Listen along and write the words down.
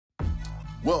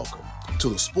Welcome to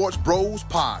the SportsBros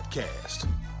podcast,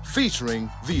 featuring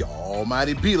the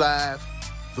almighty B-Live,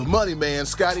 the money man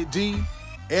Scotty D,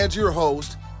 and your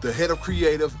host, the head of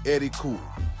creative Eddie Cool.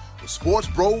 The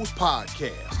SportsBros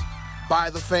podcast,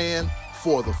 by the fan,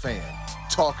 for the fan,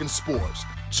 talking sports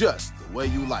just the way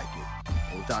you like it.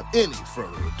 And without any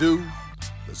further ado,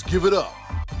 let's give it up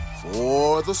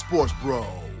for the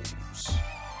SportsBros.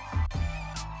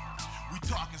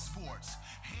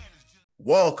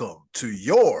 Welcome to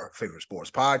your favorite sports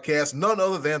podcast, none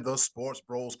other than the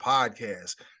SportsBros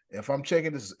podcast. If I'm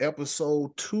checking, this is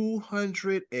episode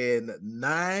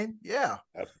 209. Yeah.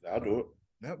 I'll do it.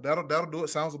 Yep, that'll do it.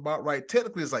 Sounds about right.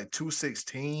 Technically, it's like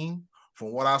 216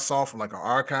 from what I saw from like our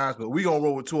archives, but we're going to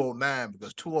roll with 209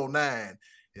 because 209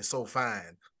 is so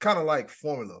fine. Kind of like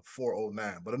Formula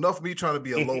 409. But enough of me trying to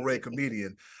be a low-rate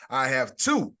comedian. I have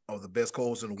two of the best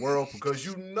co-hosts in the world because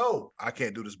you know I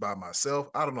can't do this by myself.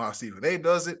 I don't know how Stephen A.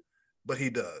 does it, but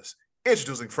he does.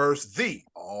 Introducing first, the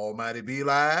almighty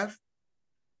B-Live.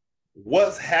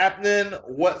 What's happening?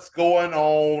 What's going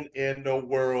on in the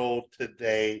world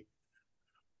today?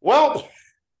 Well,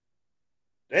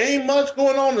 there ain't much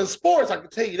going on in sports, I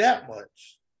can tell you that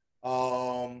much.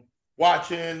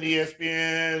 Watching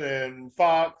ESPN and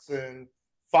Fox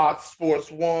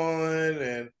Sports 1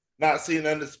 and not seeing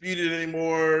Undisputed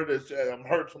anymore. I'm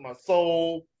hurt to my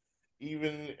soul.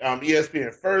 Even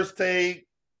ESPN First Take.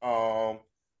 I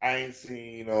ain't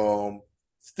seen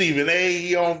Stephen A.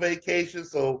 He on vacation.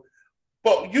 So,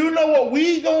 but you know what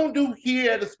we gonna do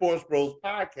here at the SportsBros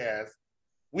podcast?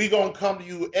 We gonna come to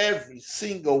you every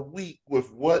single week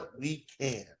with what we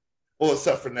can. Well,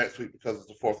 except for next week because it's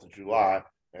the 4th of July.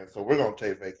 And so we're going to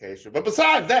take vacation. But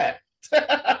besides that,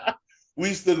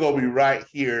 we still going to be right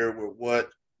here with what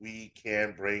we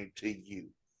can bring to you.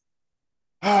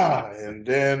 And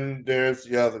then there's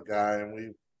the other guy, and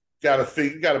we got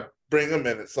to bring him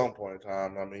in at some point in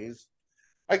time. I mean,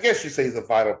 I guess you say he's a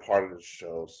vital part of the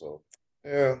show. So,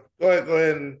 yeah, go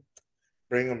ahead and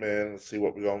bring him in and see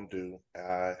what we're going to do.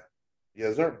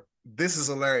 Yes, sir. This is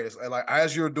hilarious. Like,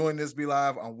 as you're doing this,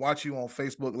 B-Live, I'm watching you on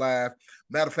Facebook Live.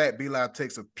 Matter of fact, B-Live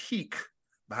takes a peek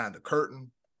behind the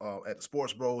curtain at the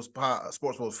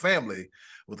SportsBros family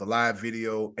with a live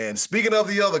video. And speaking of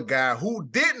the other guy who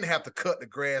didn't have to cut the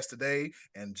grass today,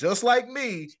 and just like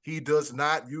me, he does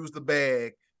not use the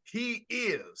bag. He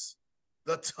is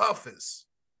the toughest,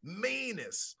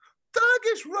 meanest,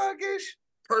 thuggish, ruggish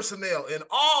personnel in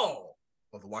all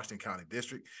of the Washington County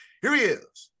District. Here he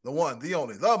is, the one, the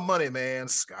only, the money man,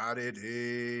 Scotty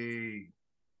D.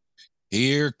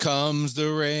 Here comes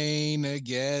the rain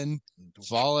again,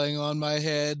 falling on my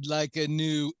head like a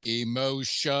new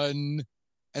emotion.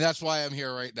 And that's why I'm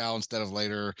here right now instead of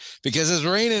later, because it's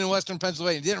raining in Western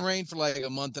Pennsylvania. It didn't rain for like a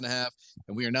month and a half,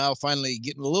 and we are now finally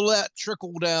getting a little of that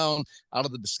trickle down out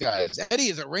of the skies. Eddie,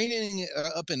 is it raining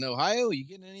up in Ohio? Are you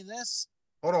getting any of this?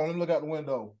 Hold on, let me look out the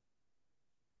window.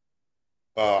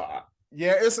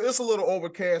 Yeah, it's a little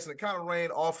overcast, and it kind of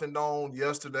rained off and on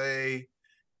yesterday,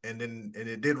 and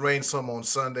it did rain some on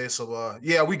Sunday. So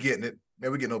yeah, we getting it.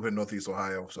 Man, we getting up in Northeast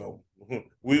Ohio. So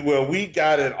we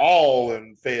got it all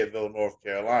in Fayetteville, North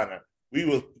Carolina.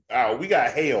 We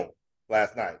got hail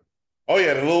last night. Oh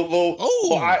yeah, the little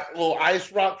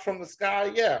ice rocks from the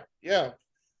sky. Yeah.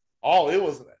 Oh, it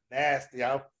was nasty.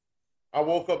 I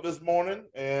woke up this morning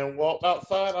and walked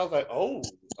outside. I was like,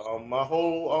 my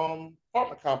whole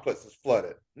apartment complex is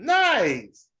flooded.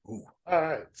 Nice. Ooh. All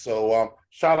right. So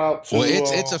shout out to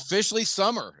it's officially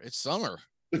summer. It's summer.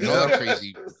 You know, that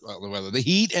crazy weather. The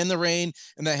heat and the rain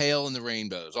and the hail and the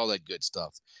rainbows, all that good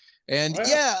stuff. And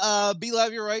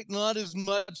B-Live, you're right. Not as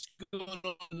much going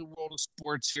on in the world of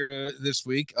sports here this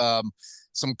week.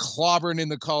 Some clobbering in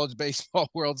the college baseball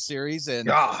World Series and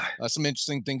some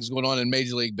interesting things going on in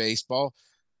Major League Baseball.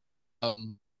 But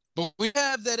we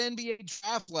have that NBA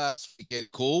draft last weekend.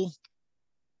 Cool.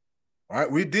 All right,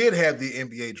 we did have the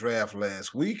NBA draft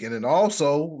last week, and then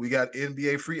also we got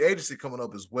NBA free agency coming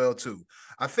up as well too.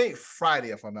 I think Friday,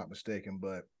 if I'm not mistaken.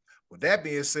 But with that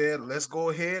being said, let's go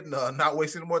ahead and not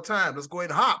waste any more time. Let's go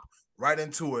ahead and hop right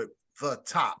into it. The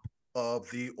top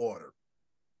of the order.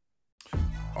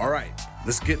 All right,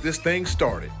 let's get this thing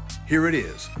started. Here it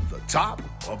is, the top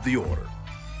of the order.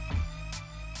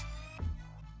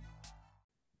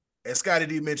 As Scotty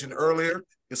D mentioned earlier,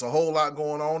 it's a whole lot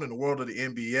going on in the world of the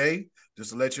NBA.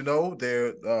 Just to let you know,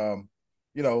 there's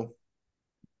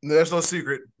no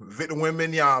secret. Victor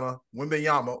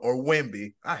Wembanyama, or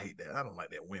Wemby. I hate that. I don't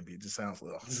like that Wemby. It just sounds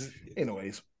little.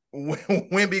 Anyways,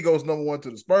 Wemby goes number 1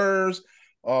 to the Spurs.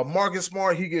 Marcus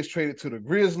Smart, he gets traded to the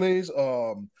Grizzlies.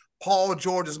 Paul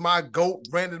George is my GOAT.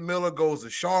 Brandon Miller goes to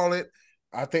Charlotte.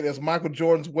 I think that's Michael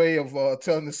Jordan's way of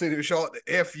telling the city of Charlotte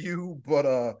to F you,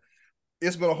 but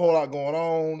it's been a whole lot going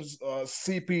on.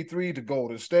 CP3 to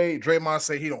Golden State. Draymond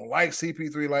say he don't like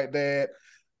CP3 like that.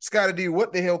 Scotty D,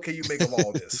 what the hell can you make of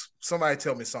all this? Somebody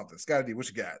tell me something. Scotty D, what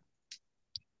you got?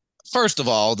 First of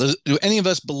all, do any of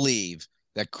us believe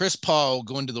that Chris Paul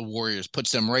going to the Warriors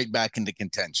puts them right back into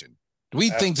contention? Do we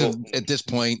think that at this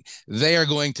point they are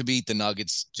going to beat the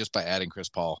Nuggets just by adding Chris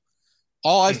Paul?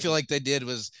 All I feel like they did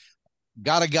was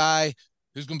got a guy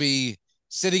who's going to be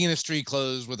sitting in his street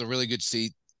clothes with a really good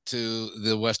seat to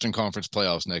the Western Conference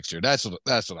playoffs next year. That's what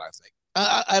I think.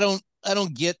 I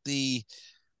don't get the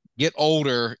get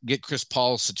older, get Chris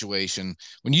Paul situation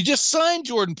when you just signed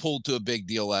Jordan Poole to a big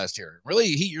deal last year. Really,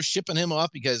 you're shipping him off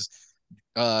because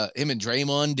him and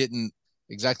Draymond didn't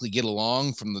exactly get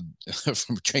along from the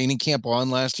from training camp on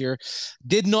last year.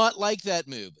 Did not like that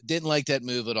move. Didn't like that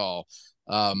move at all.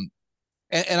 And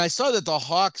I saw that the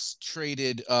Hawks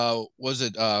traded was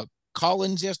it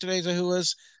Collins yesterday? Is that who it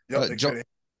was? Yep,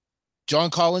 John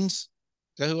Collins? Is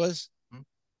that who it was?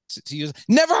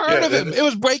 Never heard of him. It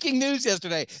was breaking news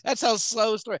yesterday. That's how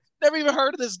slow story. Never even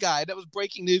heard of this guy. That was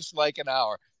breaking news for like an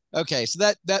hour. Okay,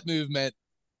 so that move meant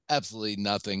absolutely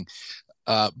nothing.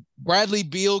 Bradley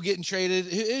Beal getting traded.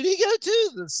 Who did he go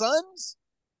to? The Suns?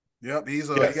 Yep, he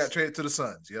got traded to the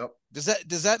Suns. Yep.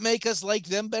 Does that make us like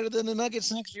them better than the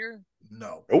Nuggets next year?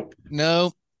 No. Nope.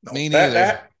 No. Me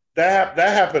neither. That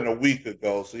happened a week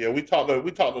ago. So yeah, we talked a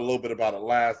little bit about it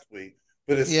last week,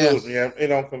 but it's still it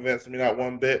don't convince me not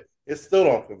one bit. It still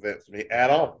don't convince me at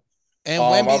all. And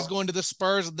Wemby's going to the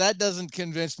Spurs. That doesn't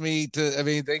convince me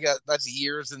that's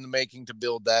years in the making to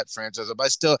build that franchise. But I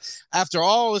still, after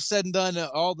all was said and done,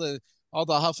 all the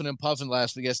huffing and puffing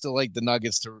last week, I still like the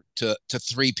Nuggets to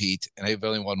three-peat, and they've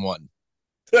only won one.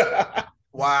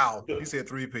 Wow. He said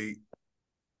three-peat.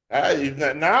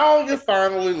 Now you're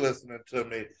finally listening to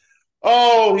me.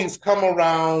 Oh, he's come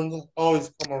around.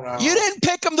 You didn't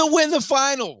pick him to win the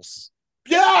finals.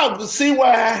 Yeah, but see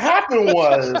what happened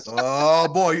was. Oh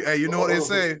boy, hey, you know what they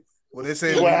say? What they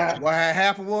say? What had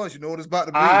happened was, you know what it's about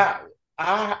to be.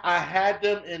 I had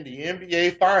them in the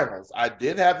NBA Finals. I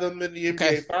did have them in the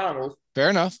NBA Finals.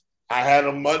 Fair enough. I had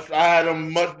them much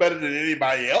better than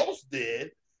anybody else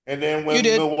did. And then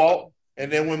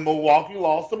when Milwaukee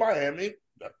lost to Miami,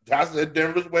 I said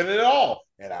Denver's winning it all,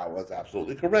 and I was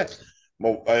absolutely correct.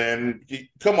 And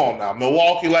come on now,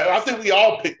 Milwaukee. I think we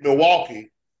all picked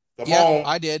Milwaukee. Come on,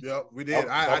 I did. Yep, we did.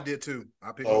 I did too.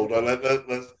 I picked.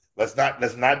 Let's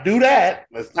not do that.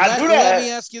 Let's not do that. Let me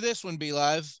ask you this one, B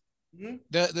Live. Mm-hmm.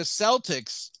 The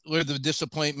Celtics were the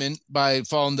disappointment by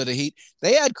falling to the Heat.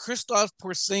 They had Kristaps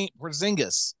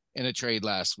Porzingis in a trade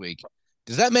last week.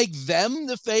 Does that make them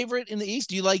the favorite in the East?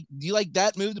 Do you like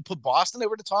that move to put Boston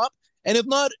over the top? And if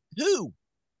not, who?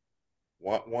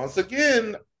 Once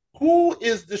again, who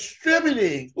is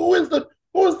distributing? Who is the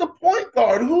point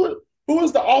guard? Who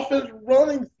is the offense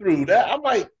running through that? I'm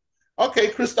like, okay,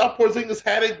 Kristaps Porzingis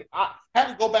I had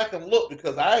to go back and look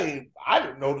because I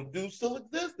didn't know the dude still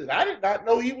existed. I did not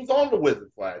know he was on the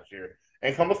Wizards last year.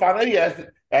 And come to find out, he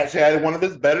actually had one of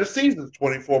his better seasons,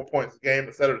 24 points a game,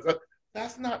 et cetera, et cetera.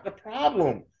 That's not the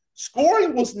problem.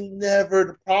 Scoring was never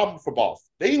the problem for Boston.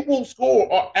 They will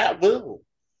score at will.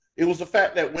 It was the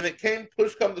fact that when it came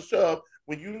push come to shove,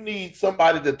 when you need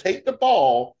somebody to take the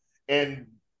ball and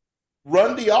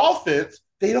run the offense,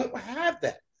 they don't have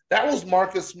that. That was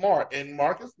Marcus Smart, and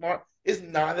Marcus Smart is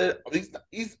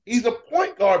he's a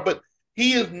point guard, but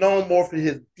he is known more for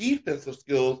his defensive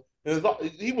skills.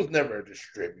 He was never a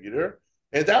distributor,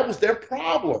 and that was their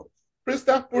problem.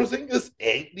 Kristaps Porzingis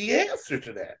ain't the answer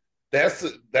to that.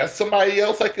 That's somebody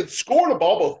else that can score the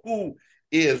ball, but who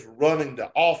is running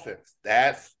the offense?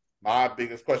 That's my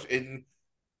biggest question.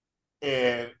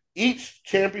 And each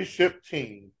championship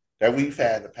team that we've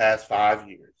had the past 5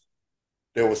 years,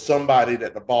 there was somebody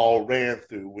that the ball ran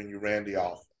through when you ran the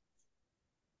offense.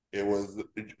 It was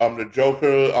the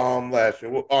Joker last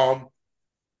year.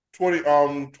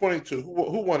 22.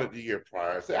 Who won it the year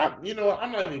prior?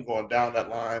 I'm not even going down that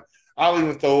line. I'll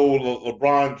even throw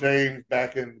LeBron James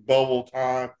back in bubble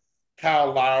time,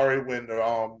 Kyle Lowry when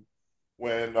the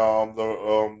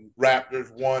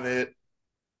Raptors won it.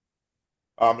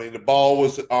 I mean, the ball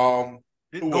was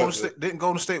Didn't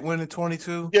Golden State win in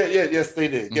 22? Yes, they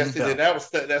did. Yes, they did.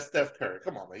 That's Steph Curry.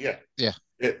 Come on, man. Yeah.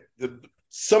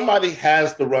 Somebody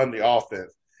has to run the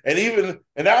offense, and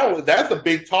that's a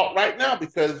big talk right now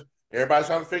because everybody's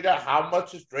trying to figure out how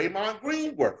much is Draymond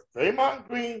Green worth. Draymond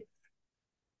Green,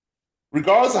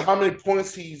 regardless of how many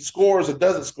points he scores or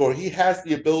doesn't score, he has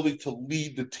the ability to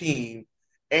lead the team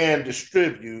and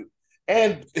distribute.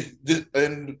 And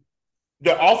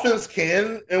the offense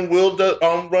can and will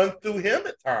run through him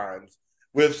at times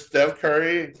with Steph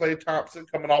Curry and Klay Thompson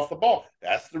coming off the ball.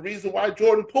 That's the reason why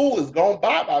Jordan Poole is gone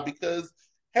bye-bye, because,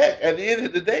 heck, at the end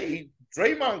of the day,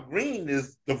 Draymond Green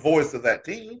is the voice of that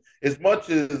team. As much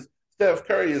as Steph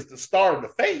Curry is the star in the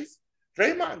face,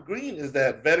 Draymond Green is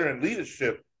that veteran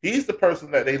leadership. He's the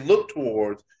person that they look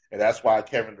towards, and that's why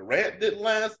Kevin Durant didn't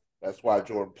last. That's why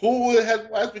Jordan Poole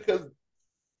hasn't last, because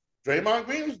Draymond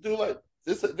Green was doing like,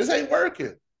 this ain't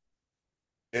working.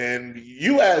 And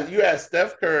you ask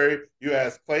Steph Curry, you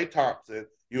ask Klay Thompson,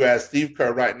 you ask Steve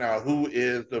Kerr right now, who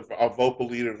is a vocal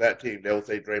leader of that team? They'll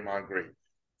say Draymond Green.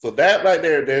 So that right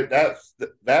there,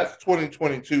 that's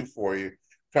 2022 for you.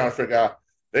 Trying to figure out,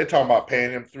 they're talking about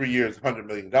paying him 3 years, $100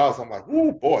 million. I'm like,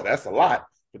 ooh, boy, that's a lot.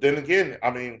 But then again,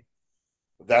 I mean,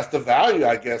 that's the value,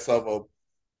 I guess, of a.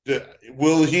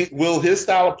 Will his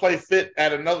style of play fit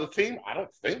at another team? I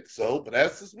don't think so, but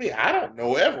that's just me. I don't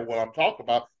know ever what I'm talking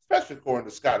about, especially according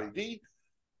to Scotty D.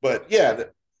 But yeah,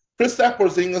 Kristaps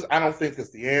Porzingis, I don't think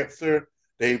is the answer.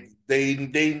 They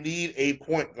need a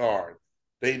point guard.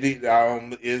 They need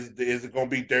is it going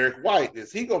to be Derek White?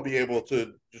 Is he going to be able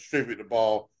to distribute the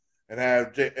ball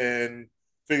and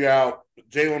figure out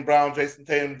Jaylen Brown, Jason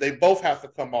Tatum? They both have to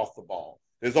come off the ball.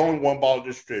 There's only one ball to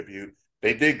distribute.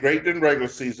 They did great in regular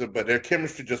season, but their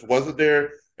chemistry just wasn't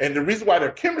there. And the reason why their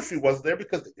chemistry wasn't there,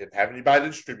 because they didn't have anybody to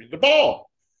distribute the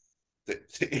ball.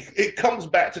 It comes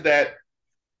back to that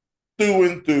through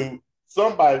and through.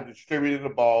 Somebody distributing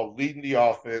the ball, leading the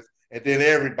offense, and then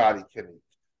everybody can eat.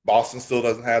 Boston still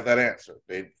doesn't have that answer.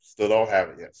 They still don't have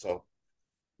it yet. So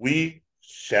we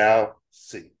shall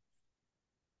see.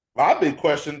 My big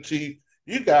question to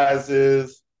you guys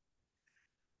is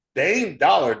Damian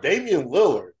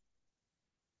Lillard.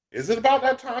 Is it about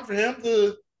that time for him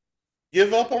to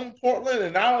give up on Portland?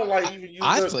 And I don't like even use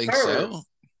I the think term. So.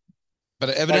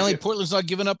 But evidently Portland's not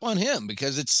giving up on him,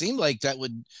 because it seemed like that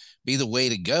would be the way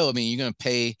to go. I mean, you're going to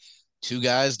pay two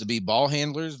guys to be ball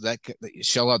handlers that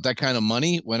shell out that kind of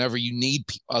money whenever you need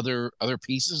other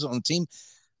pieces on the team.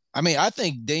 I mean, I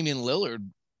think Damian Lillard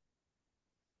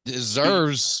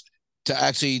deserves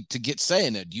to get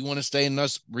saying it. Do you want to stay and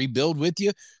us rebuild with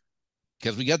you?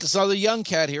 Because we got this other young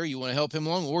cat here. You want to help him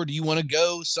along, or do you want to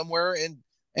go somewhere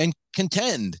and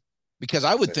contend? Because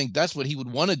I would think that's what he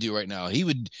would want to do right now. He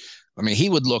would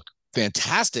look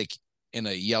fantastic in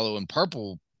a yellow and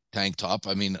purple tank top.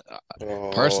 I mean,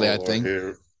 personally, I think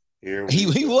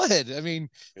he would. I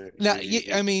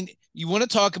mean, you want to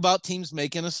talk about teams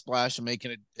making a splash and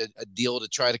making a deal to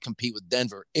try to compete with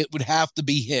Denver. It would have to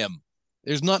be him.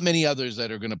 There's not many others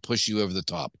that are going to push you over the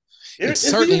top. It's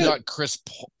certainly not Chris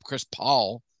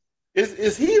Paul.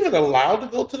 Is he even allowed to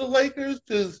go to the Lakers?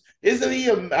 Because isn't he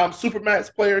a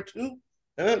Supermax player too?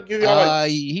 And give y'all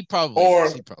he probably.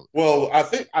 Well, I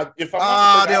think if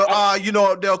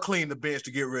I'm they'll clean the bench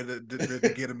to get rid of to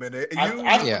get him in there.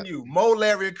 Mo,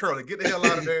 Larry, and Curly, get the hell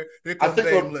out of there. I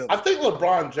think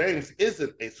LeBron James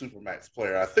isn't a Supermax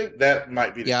player. I think that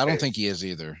might be the case. I don't think he is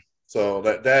either. So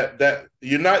that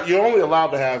you're only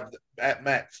allowed to have at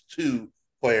max 2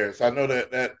 players. I know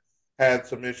that had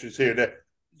some issues here.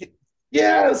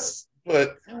 Yes,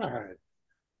 but God,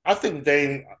 I think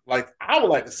I would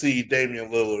like to see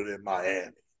Damian Lillard in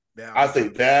Miami. Yeah, I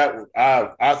think that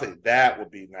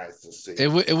would be nice to see.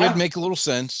 It would make a little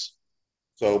sense.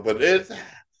 So, but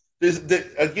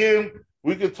again,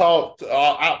 we could talk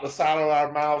out the side of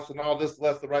our mouths and all this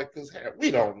left and right, because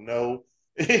we don't know.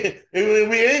 We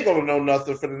ain't gonna know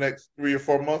nothing for the next 3 or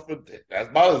 4 months, but that's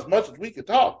about as much as we could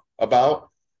talk about,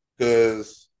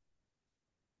 because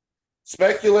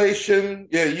speculation.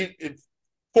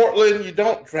 Portland, you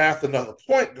don't draft another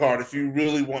point guard if you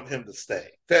really want him to stay.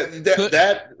 But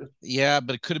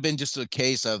it could have been just a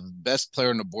case of best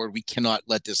player on the board. We cannot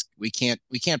let this. We can't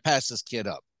pass this kid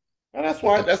up.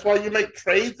 Well, that's why you make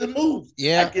trades and moves.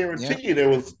 Yeah, I guarantee you there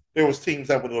was teams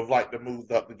that would have liked to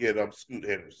move up to get Scoot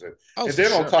Henderson. Oh, and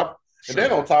then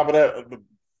on top of that,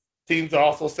 teams are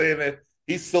also saying that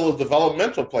he's still a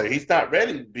developmental player. He's not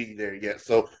ready to be there yet.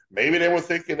 So maybe they were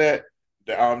thinking that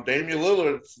Damian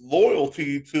Lillard's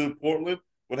loyalty to Portland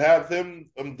would have him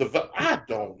develop. I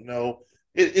don't know.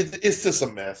 It's just a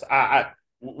mess.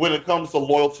 When it comes to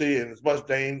loyalty, and as much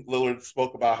Dame Lillard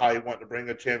spoke about how he wanted to bring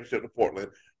a championship to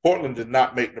Portland did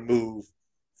not make the move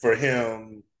for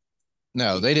him.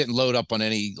 No, they didn't load up on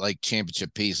any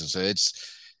championship pieces.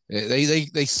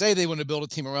 They say they want to build a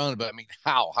team around it, but I mean,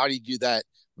 how do you do that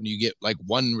when you get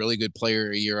one really good player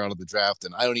a year out of the draft?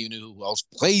 And I don't even know who else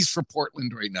plays for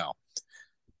Portland right now.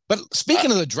 But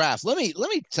speaking of the draft, let me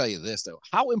tell you this though: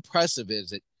 how impressive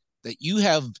is it that you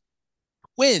have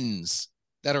twins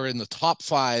that are in the top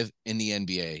 5 in the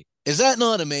NBA? Is that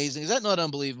not amazing? Is that not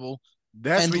unbelievable?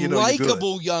 That's And when you know you're good.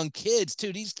 likable young kids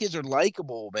too. These kids are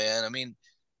likable, man. I mean,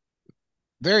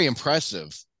 very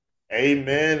impressive.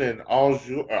 Amen and all.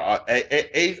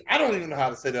 I don't even know how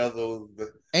to say the other.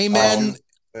 Amen,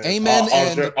 Amen,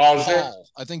 and Alger. Paul.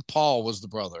 I think Paul was the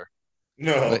brother.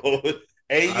 No, But,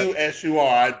 Ausur.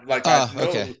 I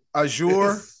okay. know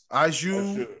Azure,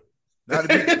 Azure. not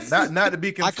to be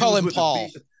I call confused him with Paul.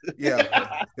 the B.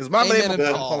 Yeah, it's my Amen name. and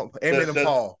I'm Paul. calling Amen and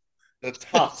Paul. The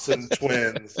Thompson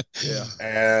twins. Yeah,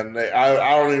 and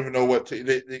I don't even know what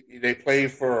they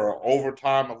played for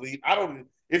overtime elite. I don't.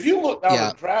 If you look down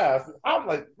the draft, I'm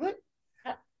like, what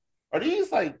are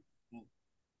these like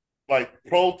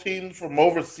pro teams from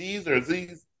overseas, or is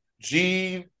these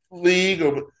G League?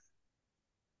 Or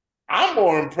I'm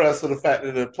more impressed with the fact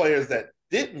that the players that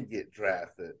didn't get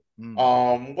drafted.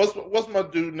 What's my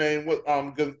dude name?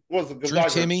 What's it? Drew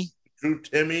Timmy. Drew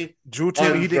Timmy.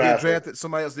 He didn't get drafted.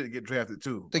 Somebody else didn't get drafted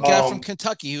too. The guy from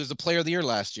Kentucky, he was the player of the year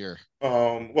last year.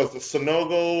 Was the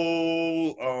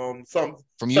Sonogo from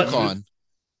UConn?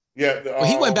 Yeah. Well,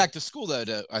 he went back to school though,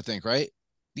 I think, right?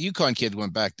 The UConn kid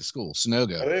went back to school.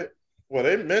 Sonogo.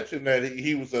 They mentioned that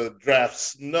he was a draft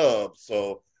snub,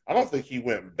 so I don't think he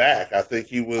went back. I think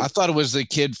he was. I thought it was the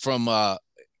kid from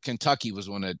Kentucky was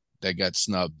one that got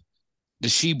snubbed. The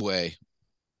Shibwe.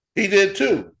 He did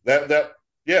too.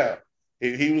 Yeah.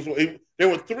 He was. There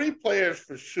were 3 players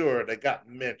for sure that got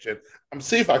mentioned. I'm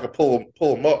see if I can pull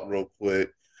them up real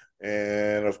quick.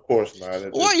 And of course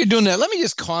not. While you're doing that, let me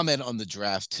just comment on the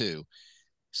draft too.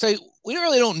 Say we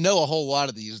really don't know a whole lot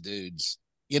of these dudes.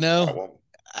 You know,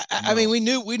 I mean, we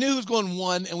knew who's going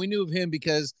 1, and we knew of him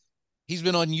because he's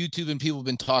been on YouTube and people have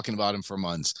been talking about him for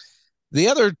months. The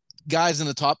other guys in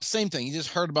the top, same thing. You just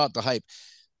heard about the hype.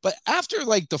 But after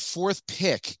like the 4th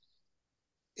pick,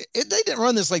 they didn't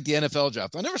run this like the NFL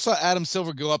draft. I never saw Adam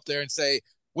Silver go up there and say,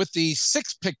 with the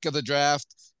 6th pick of the draft,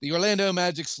 the Orlando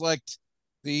Magic select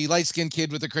the light-skinned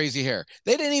kid with the crazy hair.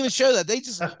 They didn't even show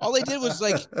that. All they did was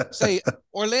like say,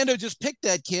 Orlando just picked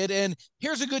that kid, and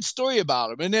here's a good story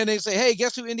about him. And then they say, hey,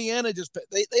 guess who Indiana just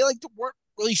picked? They weren't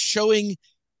really showing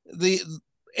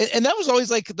and that was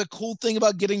always like the cool thing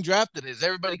about getting drafted is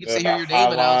everybody gets to hear your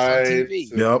name announced on TV.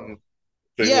 Yep.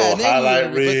 Yeah,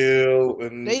 highlight reel.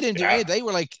 And they didn't do it. They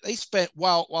were like, they spent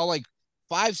while like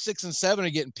 5, 6, and 7 are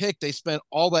getting picked. They spent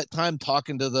all that time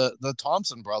talking to the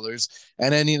Thompson brothers,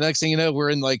 and then the next thing you know,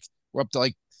 we're up to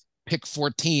like pick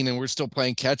 14, and we're still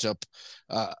playing catch up.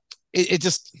 It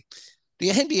just the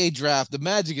NBA draft, the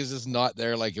magic is just not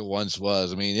there like it once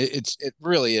was. I mean, it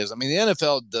really is. I mean, the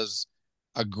NFL does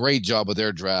a great job with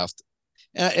their draft.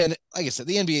 And like I said,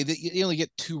 the NBA, you only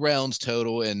get 2 rounds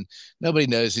total, and nobody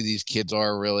knows who these kids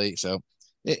are really. So,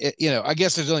 I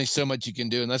guess there's only so much you can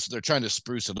do, unless they're trying to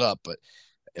spruce it up. But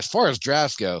as far as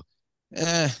drafts go,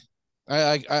 I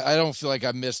don't feel like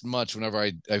I missed much whenever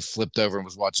I flipped over and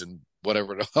was watching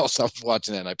whatever else I was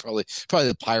watching, and I probably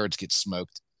the Pirates get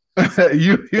smoked.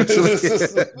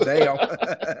 Usually, damn.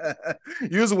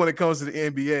 Usually, when it comes to the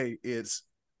NBA, it's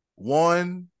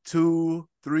 1, 2,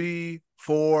 3,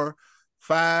 4,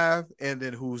 5, and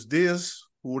then who's this,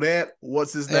 who that,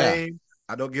 what's his name?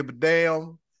 I don't give a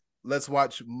damn. Let's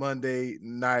watch Monday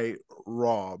Night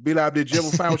Raw. B-Lab, did you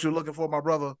ever find what you're looking for, my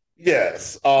brother?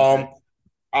 Yes. That's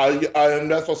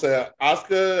what I say.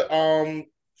 Oscar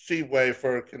Shibwe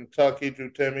for Kentucky,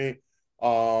 Drew Timmy,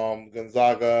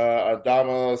 Gonzaga,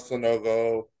 Adama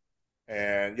Sonogo,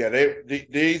 and yeah,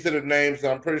 these are the names.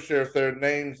 I'm pretty sure if there are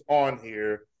names on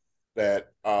here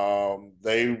that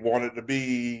they wanted to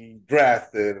be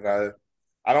drafted, and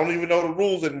I don't even know the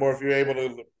rules anymore. If you're able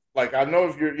to, like, I know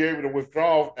if you're able to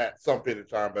withdraw at some period of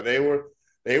time, but they were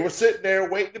sitting there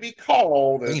waiting to be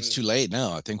called. I think it's too late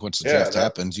now. I think once the draft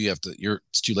happens,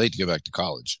 it's too late to go back to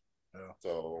college. Yeah.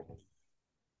 So,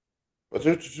 but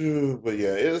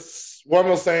yeah, it's one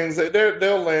of those things that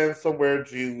they'll land somewhere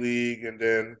G League, and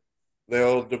then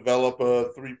they'll develop a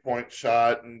 3-point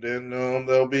shot, and then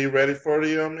they'll be ready for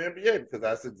the NBA, because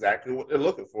that's exactly what they're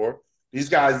looking for. These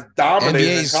guys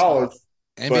dominated in college.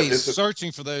 NBA's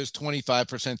searching for those 25%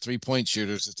 3-point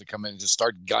shooters to come in and just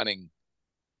start gunning.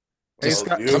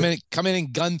 Come in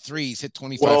and gun threes, hit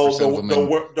 25% of them.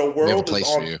 The world is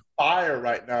on fire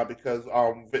right now because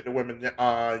Victor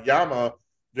Wembanyama,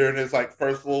 during his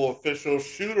first little official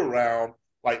shoot around,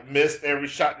 missed every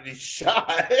shot that he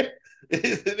shot. And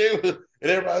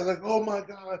everybody's like, "Oh my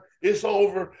God, it's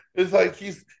over!" It's like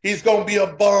he's gonna be a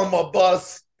bum, a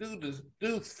bust. Dude's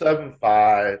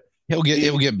 7'5". He'll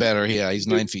get better. Yeah, he's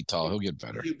 9 feet tall. He'll get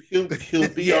better. He'll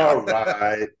be all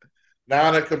right.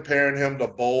 Now they're comparing him to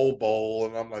Bol,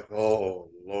 and I'm like, oh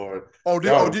Lord.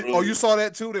 You saw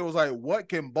that too? They was like, what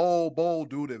can Bol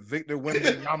do that Victor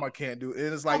Wembanyama can't do?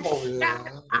 And it's like,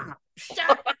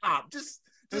 shut up.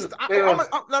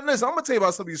 Now listen, I'm gonna tell you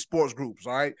about some of these sports groups,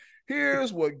 all right?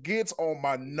 Here's what gets on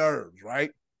my nerves,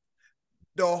 right?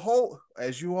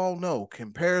 As you all know,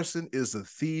 comparison is a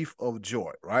thief of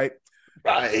joy, right?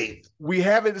 Right. We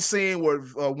haven't seen what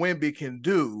Wemby can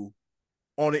do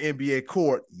on the NBA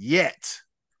court yet.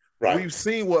 Right. We've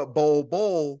seen what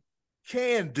Bol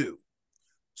can do.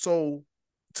 So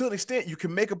to an extent, you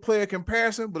can make a player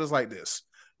comparison, but it's like this.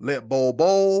 Let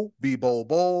Bol be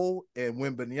Bol and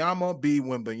Wembanyama be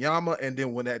Wembanyama. And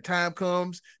then when that time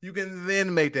comes, you can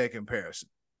then make that comparison.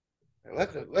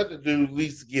 Let the dude at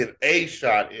least get a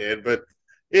shot in, but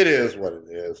it is what it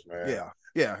is, man.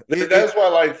 Yeah. That's why,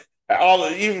 like,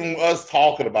 even us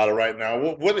talking about it right now,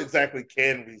 what exactly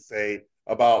can we say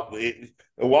about it?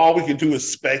 All we can do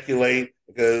is speculate,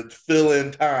 fill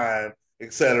in time,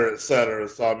 et cetera, et cetera.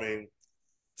 So, I mean,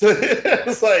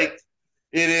 it's like,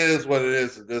 it is what it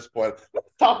is at this point.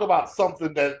 Let's talk about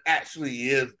something that actually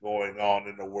is going on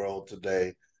in the world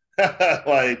today. Let's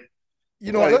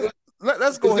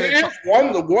go ahead. There's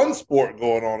one sport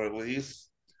going on at least.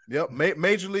 Yep,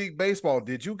 Major League Baseball.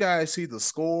 Did you guys see the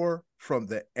score from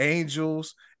the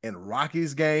Angels and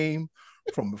Rockies game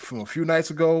from a few nights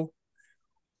ago?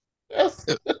 Yes.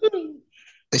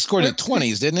 They scored in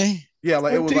 20s, didn't they? Yeah,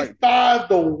 like it was like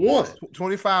 25-1.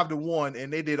 25-1,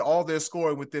 and they did all their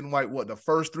scoring within the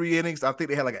first 3 innings. I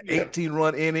think they had like an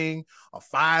 18-run inning, a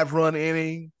 5-run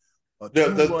inning.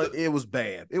 It was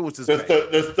bad. It was just bad.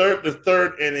 The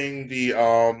third inning,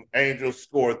 the Angels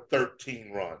scored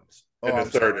 13 runs in the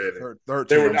third inning.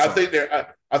 13, I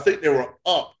think they were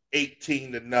up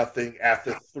 18-0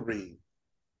 after 3,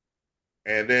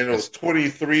 and then it was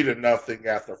 23-0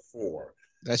 after 4.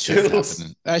 That shouldn't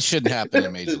happen. That shouldn't happen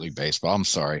in Major League Baseball. I'm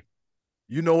sorry.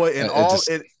 You know what?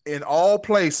 In all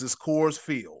places, Coors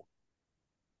Field.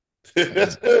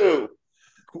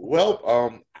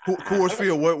 Well, Coors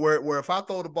Field, where if I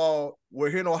throw the ball,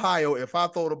 we're here in Ohio. If I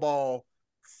throw the ball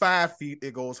 5 feet,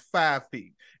 it goes 5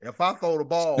 feet. If I throw the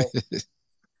ball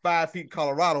 5 feet,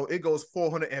 Colorado, it goes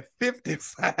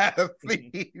 455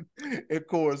 feet in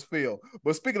Coors Field.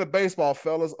 But speaking of baseball,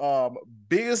 fellas,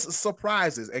 biggest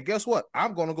surprises, and guess what?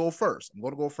 I'm going to go first.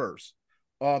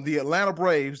 The Atlanta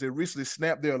Braves, they recently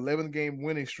snapped their 11-game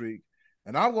winning streak,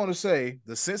 and I'm going to say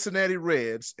the Cincinnati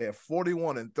Reds at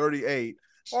 41-38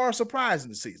 are surprising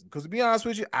the season. Because to be honest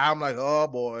with you, I'm like, oh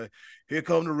boy, here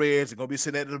come the Reds. They're going to be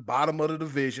sitting at the bottom of the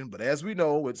division. But as we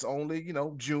know, it's only,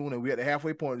 June, and we're at the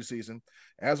halfway point of the season.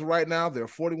 As of right now, they're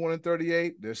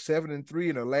 41-38. They're 7-3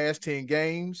 in their last 10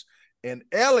 games. And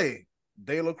Ellie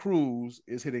De La Cruz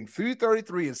is hitting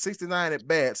 333 and 69 at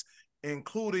bats,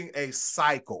 including a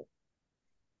cycle.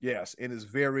 Yes, in his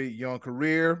very young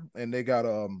career. And they got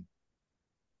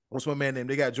what's my man name?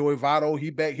 They got Joey Votto. He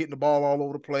back hitting the ball all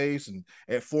over the place and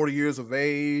at 40 years of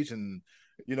age. And,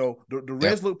 the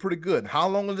Reds look pretty good. How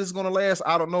long is this going to last?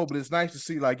 I don't know, but it's nice to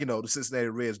see, the Cincinnati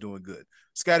Reds doing good.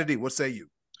 Scotty D, what say you?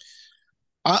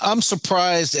 I'm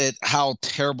surprised at how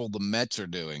terrible the Mets are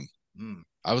doing.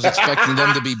 I was expecting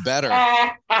them to be better.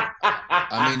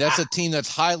 I mean, that's a team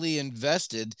that's highly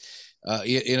invested.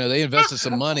 They invested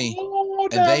some money,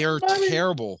 and they are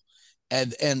terrible.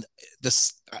 And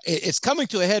it's coming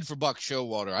to a head for Buck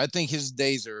Showalter. I think his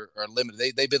days are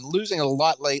limited. They've been losing a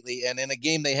lot lately, and in a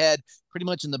game they had pretty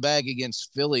much in the bag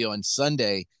against Philly on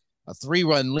Sunday, a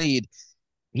 3-run lead.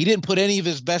 He didn't put any of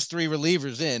his best 3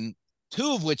 relievers in,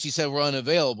 2 of which he said were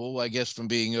unavailable, I guess, from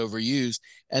being overused,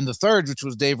 and the third, which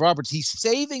was Dave Roberts, he's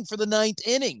saving for the 9th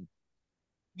inning.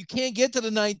 You can't get to the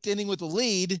 9th inning with a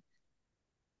lead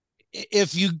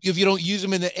if you don't use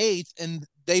him in the 8th, and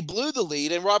they blew the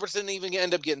lead, and Roberts didn't even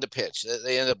end up getting the pitch.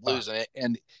 They ended up losing it,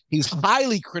 and he's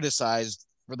highly criticized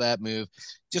for that move.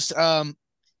 Just,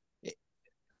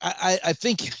 I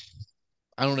think,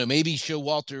 I don't know, maybe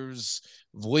Showalter's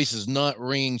voice is not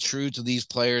ringing true to these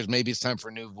players. Maybe it's time for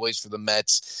a new voice for the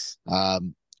Mets.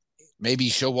 Maybe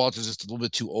Showalter's just a little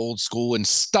bit too old school and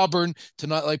stubborn to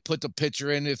not put the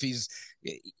pitcher in if he's,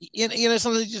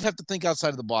 sometimes you just have to think outside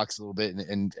of the box a little bit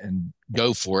and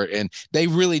go for it. And they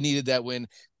really needed that win.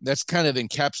 That's kind of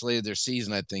encapsulated their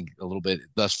season, I think, a little bit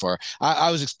thus far.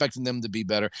 I was expecting them to be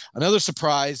better. Another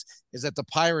surprise is that the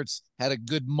Pirates had a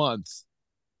good month.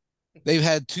 They've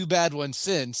had 2 bad ones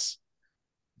since.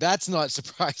 That's not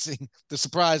surprising. The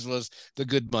surprise was the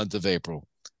good month of April.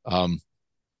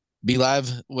 B-Live,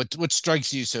 what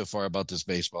strikes you so far about this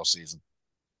baseball season?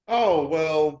 Oh,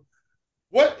 well,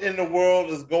 what in the world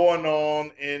is going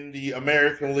on in the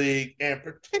American League, and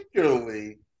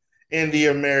particularly in the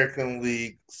American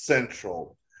League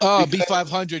Central? Oh,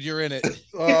 B500, you're in it.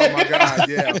 Oh my God,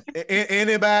 yeah.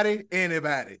 Anybody.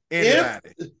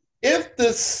 If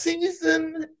the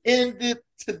season ended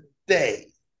today,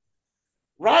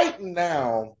 right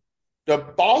now, the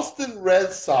Boston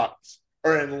Red Sox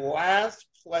are in last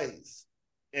place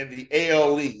in the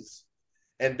AL East,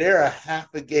 and they're a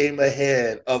half a game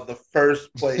ahead of the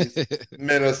first place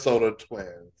Minnesota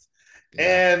Twins.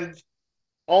 Yeah. And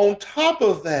on top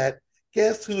of that,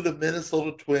 guess who the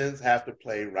Minnesota Twins have to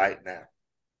play right now?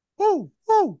 Woo.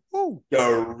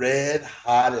 The red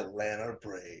hot Atlanta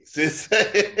Braves. It's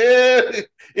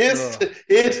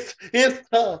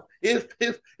tough.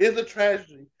 It's a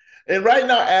tragedy. And right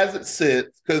now, as it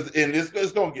sits,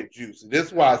 it's going to get juicy. This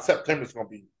is why September is going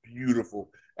to be beautiful,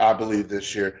 I believe,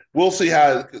 this year. We'll see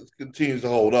how it continues to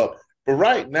hold up. But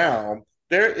right now,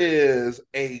 there is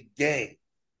a game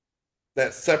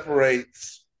that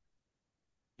separates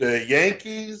the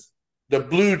Yankees, the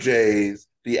Blue Jays,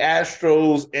 the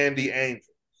Astros, and the Angels.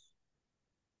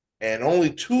 And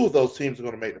only 2 of those teams are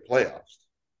going to make the playoffs.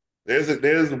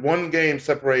 There's one game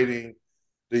separating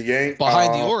the Yankees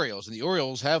behind the Orioles, and the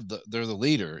Orioles they're the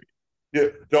leader. Yeah,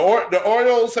 the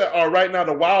Orioles are right now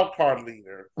the wild card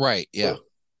leader. Right. Yeah.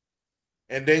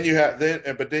 And then you have the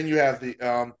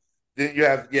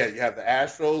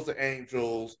Astros, the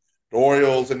Angels, the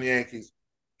Orioles, and the Yankees.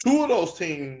 2 of those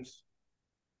teams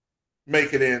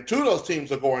make it in. 2 of those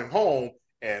teams are going home,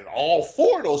 and all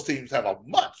 4 of those teams have a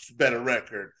much better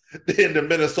record than the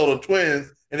Minnesota Twins.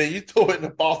 And then you throw in the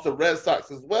Boston Red Sox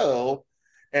as well,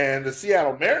 and the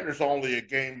Seattle Mariners are only a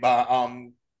game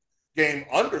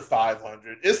under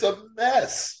 500. It's a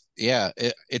mess. Yeah,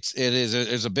 it is.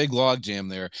 There's a big log jam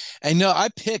there. And no, I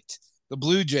picked the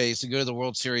Blue Jays to go to the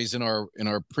World Series in our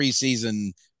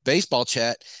preseason baseball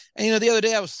chat. And the other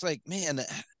day I was like, man,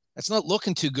 that's not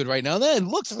looking too good right now. And then it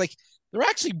looks like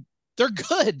they're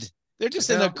good. They're just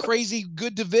in a crazy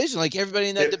good division. Like everybody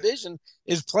in that division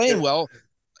is playing well.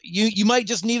 You might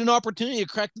just need an opportunity to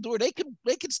crack the door. They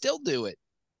could still do it.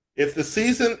 If the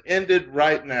season ended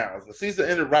right now,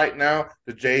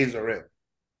 the Jays are in.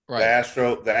 Right.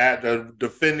 The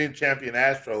defending champion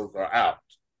Astros are out.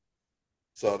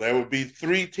 So there would be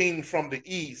 3 teams from the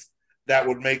East that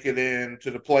would make it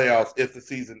into the playoffs if the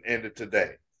season ended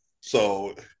today.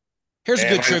 So here's a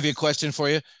good trivia question for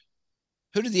you.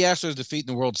 Who did the Astros defeat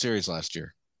in the World Series last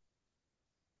year?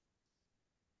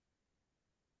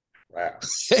 Wow.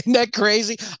 Isn't that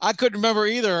crazy? I couldn't remember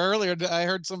either. Earlier, I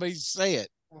heard somebody say it.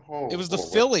 It was the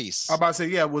Phillies. I'm about to say,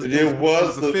 yeah, it was the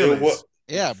Phillies.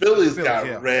 The Phillies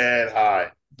got red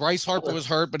hot. Bryce Harper was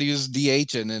hurt, but he was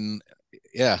DHing, and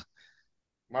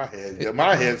my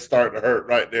head's starting to hurt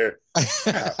right there.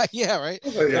 Yeah, right.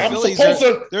 They're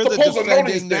the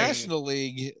defending National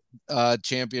League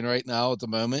champion right now at the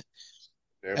moment.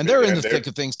 They're in the thick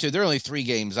of things too. They're only 3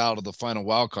 games out of the final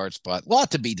wild card spot. A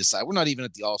lot to be decided. We're not even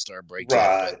at the All-Star break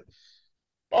yet.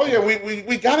 Oh yeah,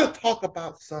 we got to talk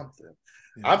about something.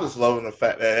 Yeah. I'm just loving the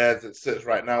fact that as it sits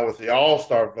right now with the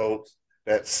All-Star votes,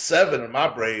 that 7 of my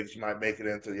Braves might make it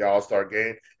into the All-Star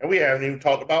game, and we haven't even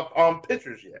talked about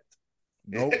pitchers yet.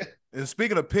 Nope. And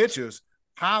speaking of pitchers,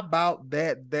 how about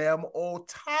that damn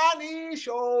Ohtani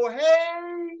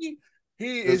Shohei?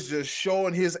 He is just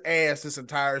showing his ass this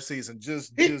entire season.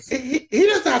 He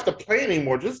doesn't have to play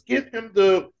anymore. Just give him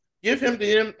the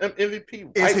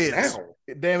MVP right now.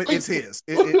 Damn it, it's his.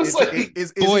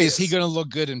 Boy, is he going to look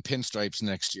good in pinstripes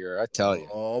next year? I tell you.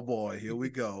 Oh boy, here we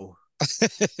go.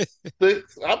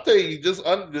 I'll tell you, just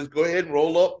go ahead and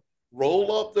roll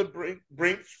up the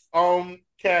Brinks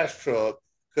cash truck,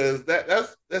 because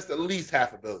that's at least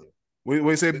 $500 million.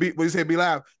 We say be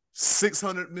live.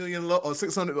 600 million or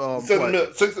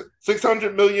 600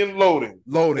 600 million loading.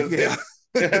 Yeah.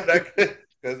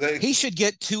 He should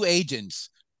get 2 agents.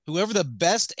 Whoever the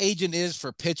best agent is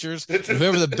for pitchers,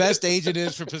 whoever the best agent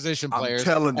is for position players,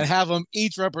 and have them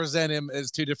each represent him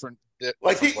as 2 different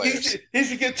players. He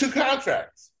should get 2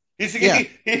 contracts. He should get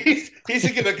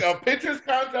a pitcher's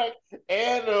contract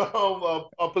and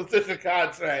a position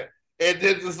contract, and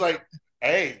then just like,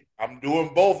 hey, I'm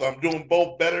doing both. I'm doing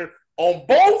both better on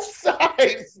both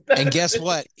sides. And guess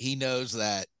what? He knows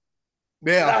that.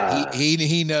 Yeah,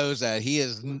 he knows that he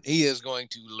is going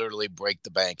to literally break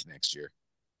the bank next year.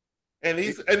 And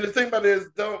the thing about it is,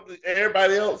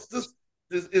 everybody else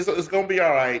is going to be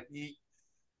all right.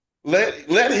 Let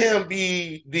him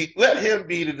be the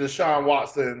Deshaun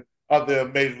Watson of the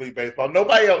Major League Baseball.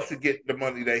 Nobody else should get the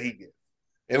money that he gets,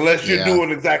 unless you're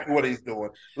doing exactly what he's doing.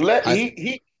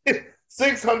 He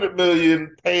 $600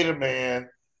 million, pay the man.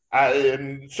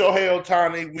 And Shohei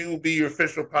Ohtani, we will be your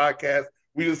official podcast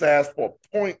We just asked for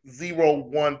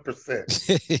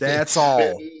 0.01%. That's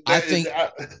all. I think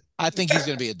he's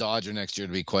going to be a Dodger next year,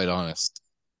 to be quite honest.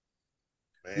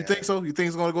 Man. You think so? You think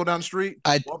he's going to go down the street?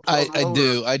 I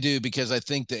do, because I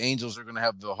think the Angels are going to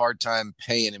have a hard time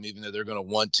paying him, even though they're going to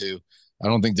want to. I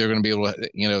don't think they're going to be able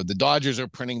to. The Dodgers are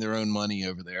printing their own money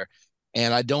over there,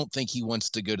 and I don't think he wants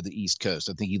to go to the East Coast.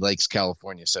 I think he likes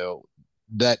California, so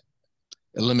that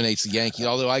eliminates the Yankees.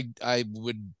 Although I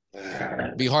would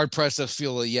be hard pressed to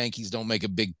feel the Yankees don't make a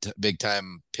big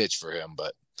time pitch for him,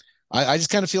 but I just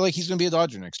kind of feel like he's going to be a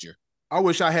Dodger next year. I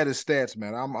wish I had his stats,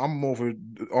 man. I'm over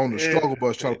on the struggle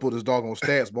bus trying to put his dog on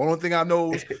stats. But the only thing I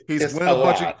know is he's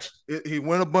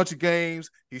winning a bunch of games.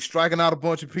 He's striking out a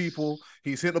bunch of people.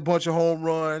 He's hitting a bunch of home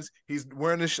runs. He's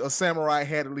wearing a samurai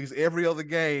hat at least every other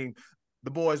game.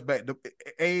 The boy's back. The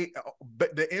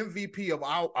MVP of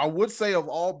I would say of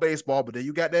all baseball, but then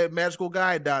you got that magical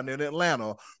guy down there in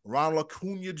Atlanta, Ronald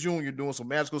Acuna Jr. doing some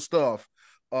magical stuff,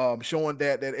 showing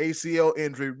that ACL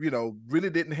injury, really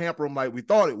didn't hamper him like we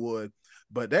thought it would.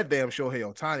 But that damn Shohei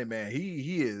Ohtani, man,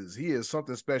 he is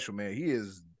something special, man. He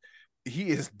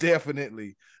is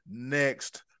definitely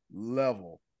next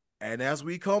level. And as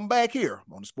we come back here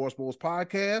on the SportsBros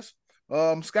podcast,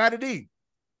 Scotty D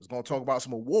is going to talk about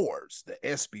some awards, the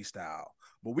ESPY style,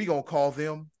 but we're going to call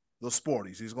them the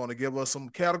Sporties. He's going to give us some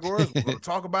categories. We're going to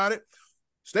talk about it.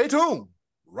 Stay tuned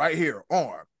right here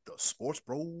on the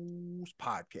SportsBros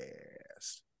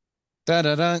podcast.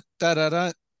 Da-da-da,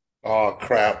 da-da-da. Oh,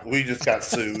 crap. We just got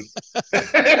sued.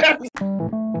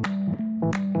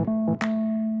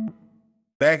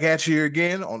 Back at you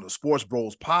again on the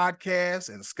SportsBros podcast,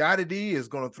 and Scotty D is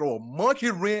going to throw a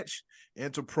monkey wrench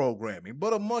into programming,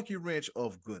 but a monkey wrench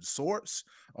of good sorts.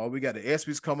 We got the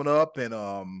ESPYs coming up,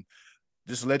 and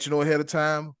just to let you know ahead of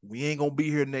time, we ain't going to be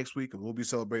here next week. We'll be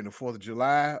celebrating the 4th of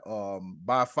July.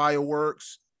 Buy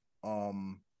fireworks.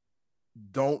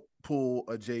 Don't pull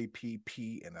a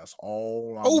JPP, and that's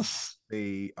all I'm going to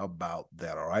say about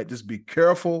that. All right, just be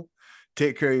careful,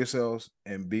 take care of yourselves,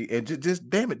 and just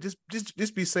damn it,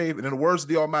 just be safe. And in the words of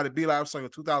the Almighty Be Live song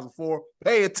of 2004,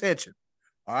 pay attention.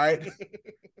 All right.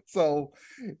 So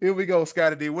here we go,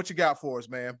 Scotty D. What you got for us,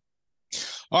 man?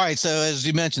 All right. So as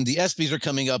you mentioned, the ESPYs are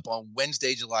coming up on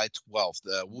Wednesday, July 12th.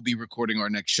 We'll be recording our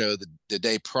next show the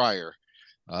day prior.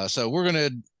 So we're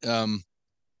going to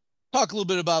talk a little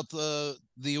bit about the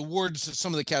awards,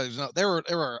 some of the categories. Now, there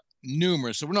are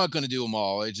numerous, so we're not going to do them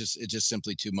all. It's just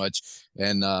simply too much.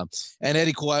 And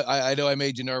Eddie Cole, I know I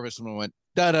made you nervous when I went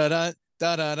da da da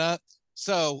da da da.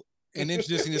 So in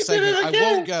introducing the segment, I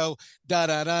won't go da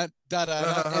da da da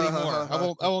da anymore.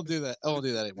 I won't do that. I won't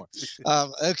do that anymore.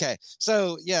 Okay.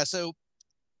 So yeah. So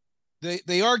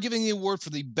they are giving the award for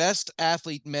the best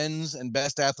athlete men's and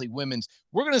best athlete women's.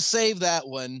 We're going to save that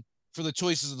one for the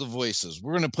choices of the voices.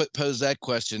 We're going to pose that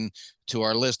question to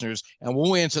our listeners, and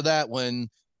we'll answer that one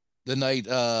the night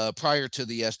prior to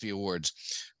the ESPY Awards.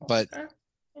 But I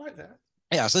like that.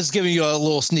 Yeah, so let's give you a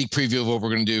little sneak preview of what we're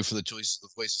going to do for the choices of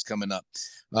the voices coming up.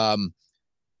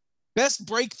 Best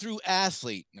breakthrough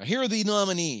athlete. Now, here are the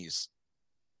nominees: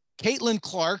 Caitlin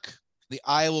Clark, the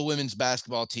Iowa women's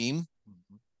basketball team;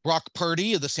 Brock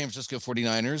Purdy of the San Francisco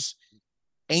 49ers;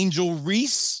 Angel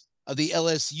Reese of the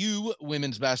LSU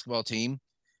women's basketball team;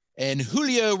 and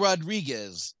Julio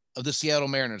Rodriguez of the Seattle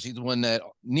Mariners. He's the one that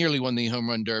nearly won the home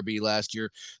run derby last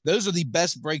year. Those are the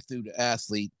best breakthrough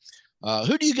athlete.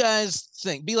 Who do you guys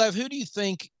think? B-Live, who do you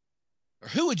think, or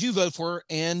who would you vote for,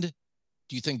 and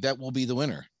do you think that will be the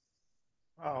winner?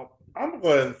 I'm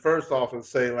going first off and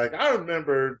say, I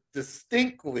remember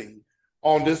distinctly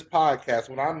on this podcast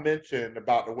when I mentioned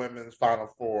about the women's Final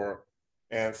Four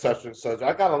and such.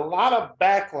 I got a lot of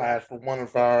backlash from one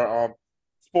of our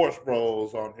sports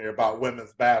bros on here about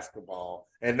women's basketball.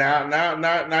 And now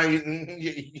you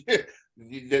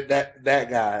that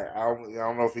guy, I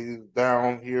don't know if he's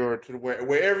down here or to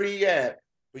wherever he at,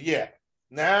 but yeah.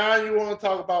 Now you want to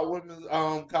talk about women's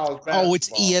college basketball? Oh, it's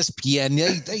ESPN.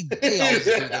 They always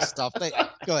do this stuff.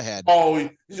 Go ahead. Oh,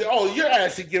 you're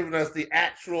actually giving us the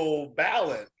actual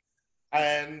ballot.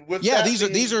 And with these are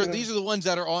the ones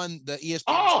that are on the ESPN.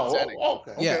 Oh,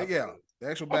 okay. Yeah, the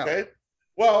actual ballot. Okay.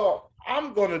 Well,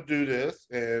 I'm gonna do this,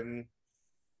 and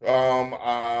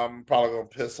I'm probably gonna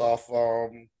piss off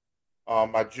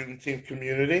my Juneteenth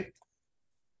community.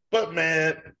 But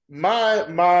man,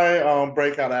 my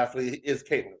breakout athlete is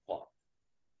Caitlin Clark.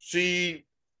 She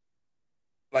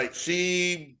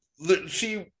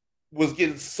was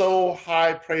getting so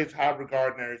high praise, high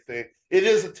regard, and everything. It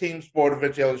is a team sport.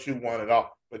 Eventually, LSU won it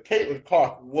all. But Caitlin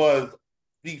Clark was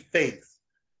the face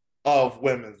of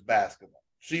women's basketball.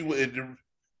 She would,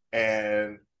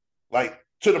 and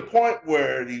to the point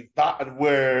where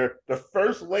the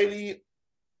first lady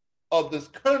of this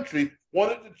country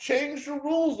wanted to change the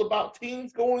rules about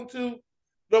teams going to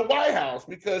the White House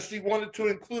because she wanted to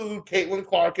include Caitlin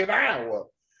Clark in Iowa,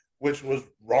 which was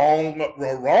wrong,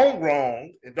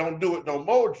 and don't do it no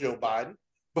more, Joe Biden.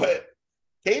 But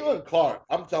Caitlin Clark,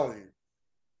 I'm telling you,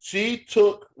 she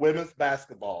took women's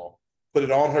basketball, put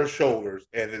it on her shoulders,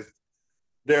 and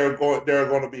there are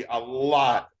going to be a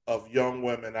lot of young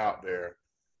women out there,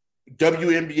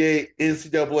 WNBA,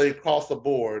 NCAA across the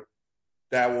board,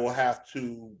 that will have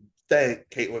to thank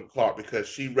Caitlin Clark because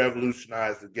she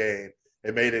revolutionized the game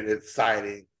and made it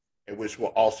exciting, and which will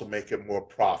also make it more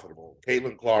profitable.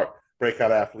 Caitlin Clark,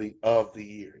 Breakout Athlete of the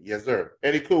Year. Yes, sir.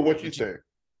 Eddie Cool, what you think?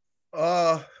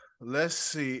 Let's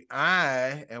see.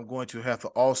 I am going to have to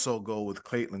also go with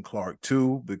Caitlin Clark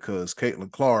too, because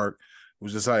Caitlin Clark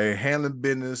was just out here handling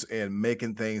business and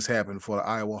making things happen for the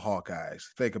Iowa Hawkeyes.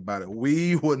 Think about it.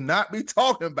 We would not be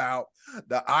talking about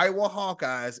the Iowa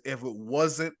Hawkeyes if it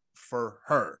wasn't for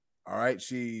her. All right.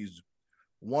 She's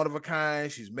one of a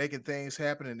kind. She's making things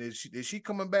happen. And is she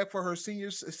coming back for her senior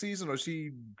season, or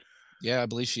she? Yeah, I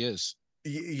believe she is.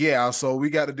 Yeah, so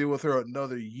we got to deal with her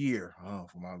another year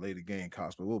for my lady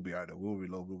Gamecocks, but we'll be all right. We'll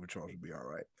reload, we'll recharge, we'll be all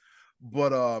right.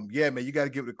 But yeah, man, you got to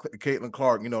give it to Caitlin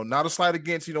Clark. You know, not a slight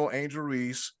against Angel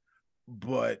Reese,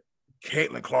 but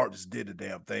Caitlin Clark just did the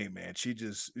damn thing, man. She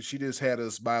just had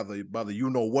us by the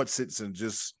what sits, and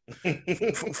just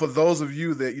for those of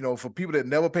you that for people that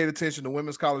never paid attention to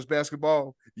women's college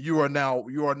basketball, you are now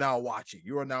watching.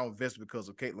 You are now invested because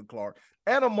of Caitlin Clark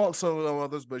and amongst some of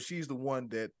others, but she's the one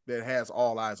that has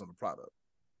all eyes on the product.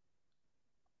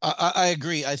 I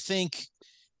agree. I think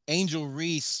Angel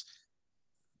Reese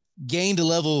gained a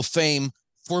level of fame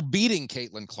for beating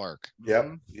Caitlin Clark.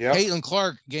 Yep. Caitlin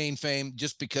Clark gained fame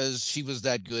just because she was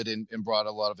that good and brought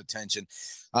a lot of attention.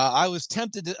 I'm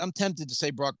tempted to say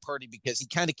Brock Purdy because he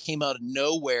kind of came out of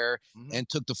nowhere and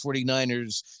took the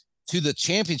 49ers to the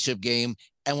championship game.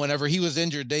 And whenever he was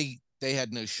injured, they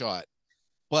had no shot.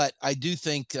 But I do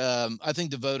think I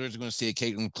think the voters are going to see a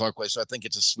Caitlin Clark way. So I think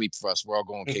it's a sweep for us. We're all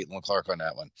going Caitlin Clark on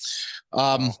that one.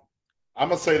 I'm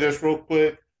going to say this real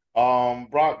quick.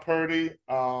 Brock Purdy,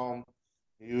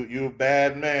 you a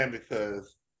bad man,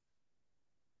 because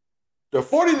the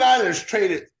 49ers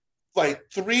traded like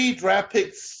 3 draft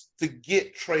picks to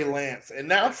get Trey Lance, and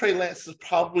now Trey Lance is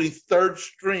probably third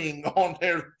string on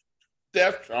their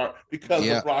depth chart because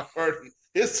of Brock Purdy.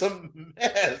 It's a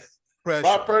mess. Pressure.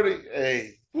 Brock Purdy,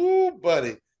 hey,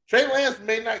 buddy. Trey Lance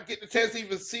may not get the chance to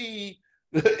even see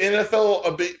the NFL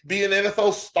or be an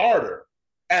NFL starter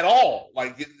at all.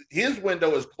 Like, his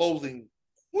window is closing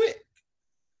quick.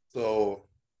 So,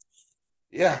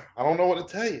 yeah, I don't know what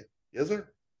to tell you. Yes, sir.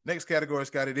 Next category,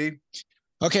 Scotty D.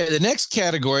 Okay, the next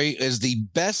category is the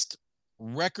best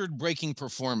record-breaking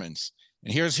performance.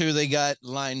 And here's who they got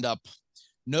lined up.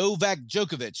 Novak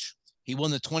Djokovic. He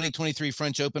won the 2023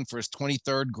 French Open for his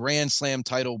 23rd Grand Slam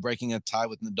title, breaking a tie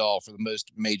with Nadal for the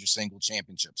most major single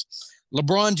championships.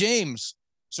 LeBron James,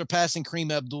 surpassing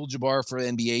Kareem Abdul-Jabbar for the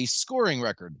NBA scoring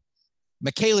record.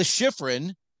 Michaela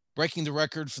Schifrin, breaking the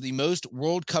record for the most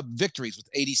World Cup victories with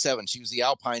 87. She was the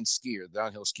alpine skier, the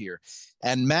downhill skier.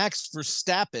 And Max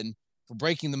Verstappen for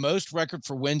breaking the most record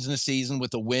for wins in a season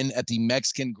with a win at the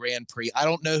Mexican Grand Prix. I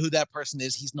don't know who that person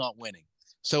is. He's not winning.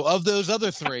 So of those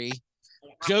other 3,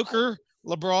 Joker,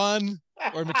 LeBron,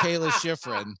 or Michaela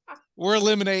Schifrin, we're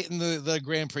eliminating the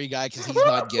Grand Prix guy because he's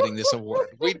not getting this award.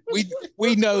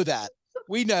 We know that.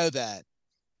 We know that.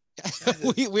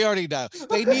 we already know.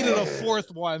 They needed a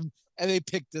 4th one, and they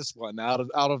picked this one out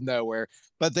of nowhere.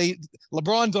 But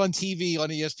LeBron's on TV on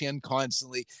ESPN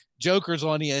constantly. Joker's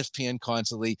on ESPN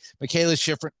constantly. Michaela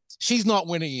Schifrin, she's not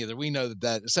winning either. We know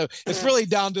that. So it's really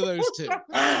down to those 2.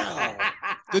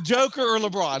 The Joker or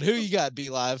LeBron? Who you got, B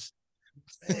Live?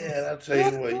 Man, I'll tell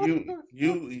you what,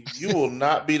 you will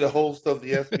not be the host of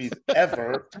the ESPYs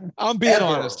ever. I'm being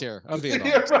honest here. I'm being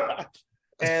honest.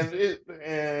 And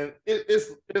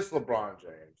it's LeBron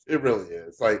James. It really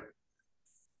is. Like,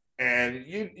 and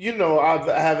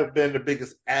I haven't been the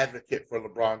biggest advocate for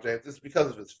LeBron James. It's because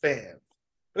of his fans.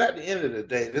 But at the end of the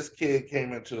day, this kid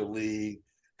came into the league,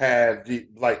 had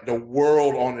the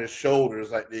world on his shoulders,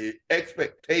 like the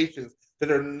expectations that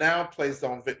are now placed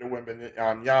on Victor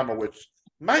Wembanyama, which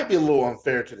might be a little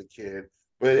unfair to the kid,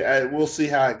 but we'll see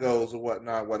how it goes and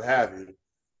whatnot, what have you.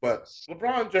 But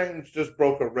LeBron James just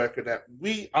broke a record that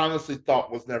we honestly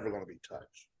thought was never going to be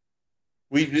touched.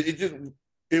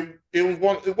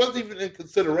 It wasn't even in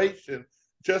consideration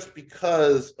just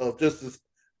because of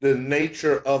the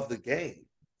nature of the game.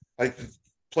 Like,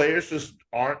 players just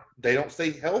don't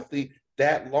stay healthy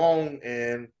that long,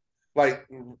 and like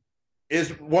is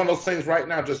one of those things right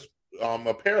now. Just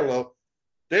a parallel.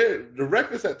 The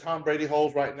records that Tom Brady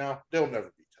holds right now, they'll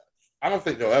never be touched. I don't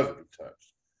think they'll ever be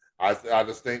touched. I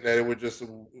just think that it would just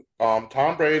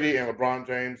Tom Brady and LeBron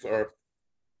James are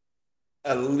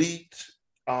elite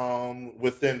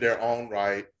within their own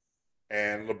right.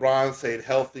 And LeBron stayed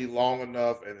healthy long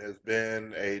enough and has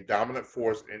been a dominant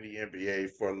force in the NBA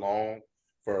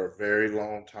for a very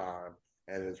long time.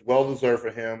 And it's well deserved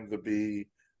for him to be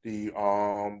the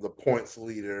points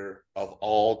leader of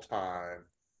all time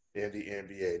in the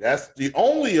NBA. That's the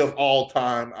only of all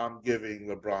time I'm giving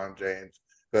LeBron James,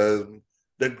 because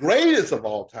the greatest of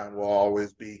all time will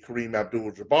always be Kareem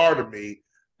Abdul-Jabbar to me.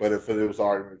 But if it was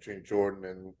argument between Jordan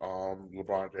and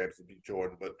LeBron James, it'd be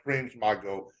Jordan. But Kareem's my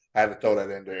go. I had to throw that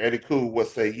in there. Eddie Cool, what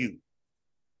say you?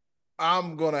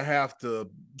 I'm going to have to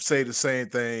say the same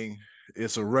thing.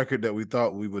 It's a record that we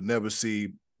thought we would never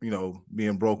see,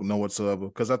 being broken, no whatsoever.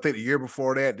 Because I think the year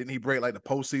before that, didn't he break like the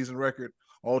postseason record,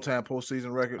 all-time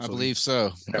postseason record? I believe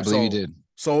so. I believe he did.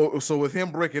 So with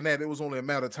him breaking that, it was only a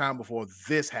matter of time before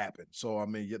this happened. So, I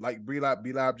mean, like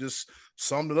B-Live just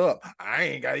summed it up. I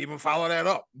ain't got to even follow that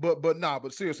up.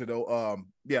 But seriously, though,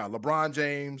 LeBron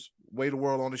James, weigh the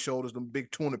world on his shoulders, them big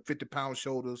 250-pound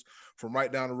shoulders from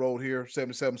right down the road here,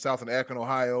 77 South in Akron,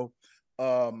 Ohio.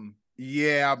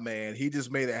 Yeah, man, he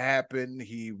just made it happen.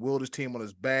 He willed his team on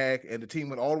his back, and the team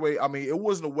went all the way. I mean, it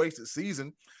wasn't a wasted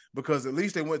season because at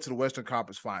least they went to the Western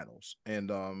Conference Finals,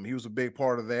 and he was a big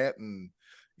part of that. And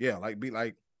yeah,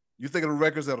 you think of the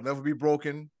records that'll never be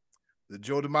broken. The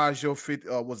Joe DiMaggio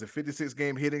 56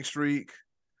 game hitting streak.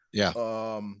 Yeah.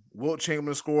 Wilt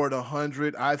Chamberlain scored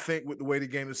 100. I think with the way the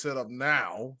game is set up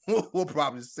now, we'll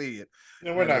probably see it.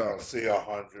 No, we're not going to see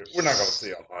 100. We're not going to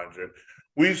see 100.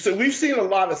 We've seen a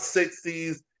lot of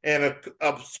 60s and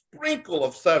a sprinkle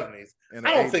of 70s. And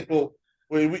I don't think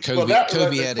Kobe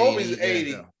had Kobe's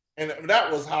 80, yeah. And that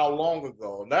was how long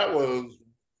ago? And that was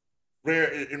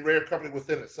rare company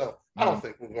within itself. I don't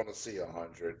think we're going to see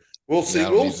 100. We'll see.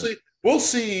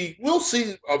 We'll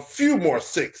see a few more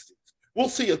 60s. We'll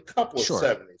see a couple of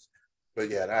 70s. But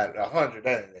yeah, that 100,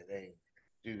 that ain't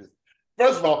dude.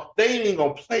 First of all, they ain't even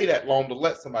gonna play that long to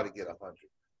let somebody get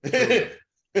 100.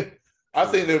 I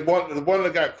think the one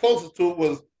that got closest to it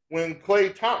was when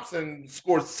Klay Thompson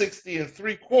scored 60 in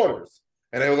 3/4.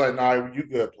 And they was like, nah, you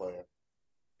good, player.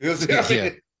 You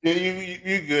good.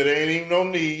 There ain't even no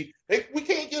need. We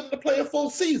can't get them to play a full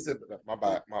season. My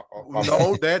bad.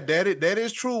 No, that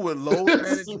is true with load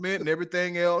management and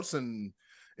everything else. And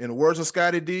in the words of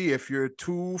Scotty D, if you're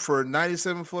 2 for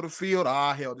 97 for the field,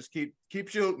 hell, just keep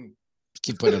shooting.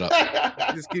 Keep putting it up.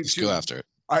 just keep just shooting. Go after it.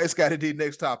 All right, Scotty D,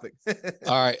 next topic.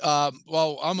 All right.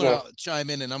 Well, I'm gonna chime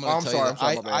in and I'm gonna tell you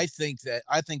that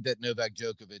I think that Novak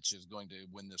Djokovic is going to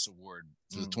win this award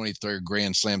for the 23rd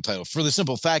Grand Slam title, for the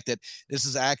simple fact that this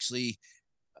is actually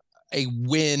a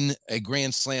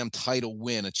Grand Slam title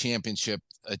win, a championship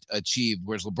achieved,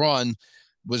 whereas LeBron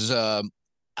was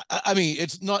I mean,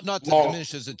 it's not to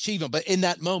diminish his achievement, but in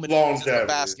that moment, it was a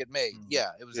basket made. Yeah,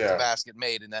 it was a basket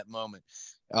made in that moment.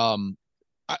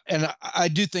 I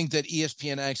do think that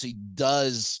ESPN actually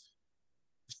does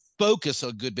focus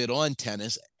a good bit on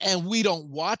tennis, and we don't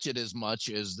watch it as much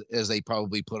as they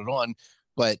probably put it on.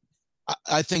 But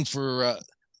I think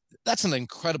that's an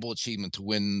incredible achievement to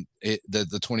win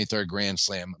the 23rd Grand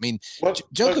Slam. I mean,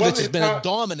 Djokovic has been a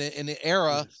dominant in the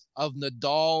era of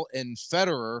Nadal and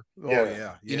Federer.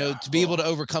 To be able to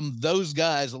overcome those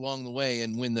guys along the way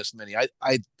and win this many.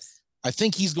 I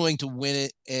think he's going to win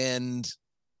it, and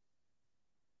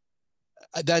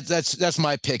that's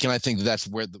my pick, and I think that's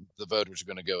where the voters are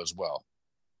going to go as well.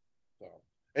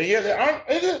 And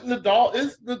is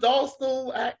Nadal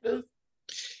still active?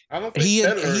 I don't think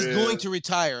he's going to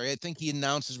retire. I think he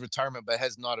announced his retirement, but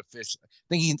has not officially. I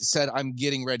think he said, "I'm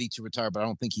getting ready to retire," but I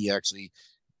don't think he actually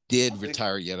did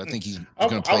retire yet. I think he's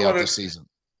going to play out this season.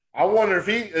 I wonder if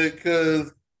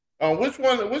because which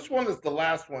one is the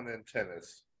last one in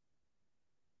tennis?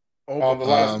 The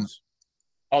last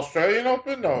Australian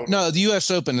Open? No, the U.S.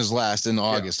 Open is last in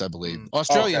August, I believe.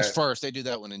 Australian's first. They do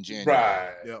that one in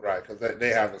January. Right, because they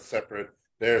have a separate.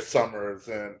 Their summers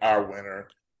and our winter.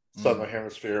 Southern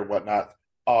Hemisphere, whatnot.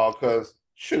 Because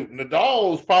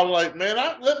Nadal was probably like, man,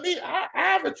 I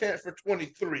have a chance for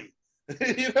 23.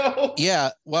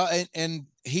 Yeah. Well, and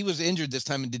he was injured this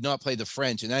time and did not play the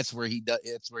French, and that's where he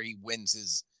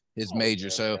wins his major.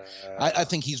 So I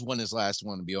think he's won his last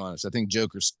one, to be honest. I think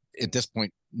Joker's at this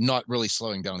point not really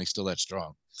slowing down. He's still that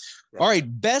strong. Right. All right,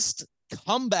 best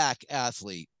comeback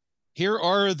athlete. Here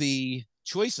are the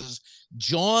choices.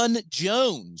 John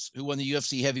Jones, who won the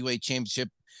UFC Heavyweight Championship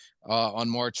on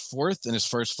March 4th in his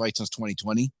first fight since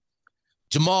 2020.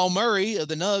 Jamal Murray of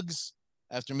the Nuggets,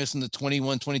 after missing the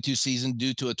 21-22 season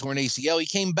due to a torn ACL, he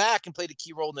came back and played a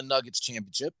key role in the Nuggets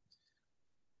championship.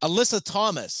 Alyssa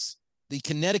Thomas, the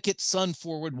Connecticut Sun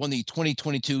forward, won the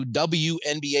 2022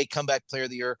 WNBA Comeback Player of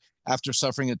the Year after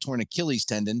suffering a torn Achilles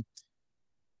tendon.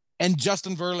 And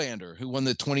Justin Verlander, who won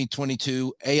the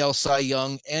 2022 AL Cy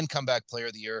Young and Comeback Player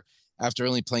of the Year after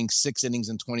only playing 6 innings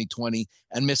in 2020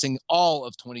 and missing all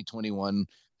of 2021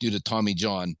 due to Tommy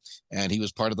John. And he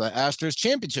was part of the Astros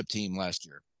championship team last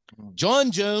year.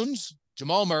 John Jones,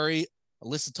 Jamal Murray,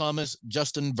 Alyssa Thomas,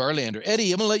 Justin Verlander.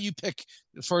 Eddie, I'm going to let you pick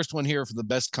the first one here for the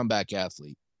best comeback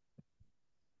athlete.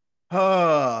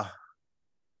 I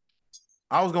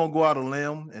was going to go out on a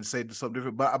limb and say something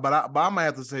different, but I'm going to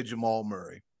have to say Jamal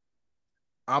Murray.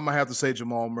 I'm going to have to say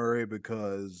Jamal Murray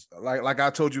because like I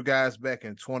told you guys back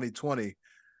in 2020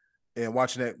 and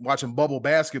watching bubble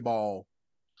basketball,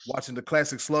 watching the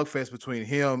classic slugfest between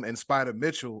him and Spider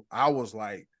Mitchell, I was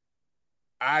like,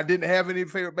 I didn't have any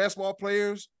favorite basketball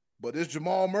players, but this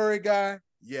Jamal Murray guy,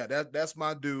 yeah, that's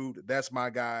my dude. That's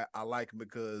my guy. I like him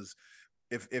because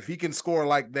if he can score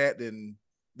like that, then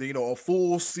a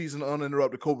full season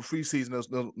uninterrupted COVID-free season, there's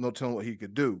no telling what he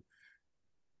could do.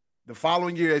 The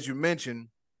following year, as you mentioned,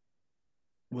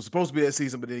 was supposed to be that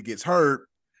season, but then he gets hurt,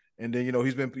 and then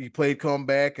he played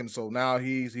comeback, and so now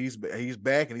he's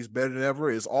back and he's better than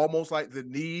ever. It's almost like the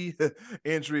knee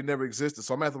injury never existed.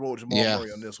 So I'm gonna have to roll with Jamal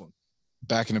Murray on this one.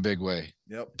 Back in a big way.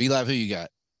 Yep. B-Live, who you got?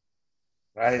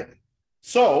 Right.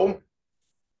 So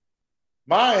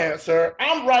my answer,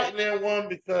 I'm writing in one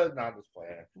because I'm just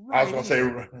playing. Right. I was gonna say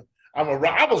I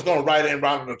was gonna write in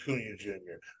Ronald Acuna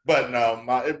Jr., but no,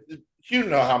 you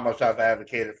know how much I've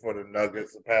advocated for the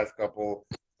Nuggets the past couple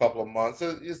of months.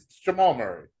 It's Jamal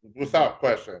Murray, without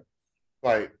question.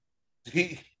 Like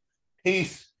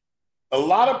he's a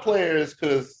lot of players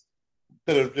could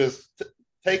have just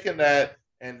taken that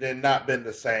and then not been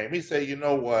the same. He said, you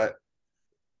know what?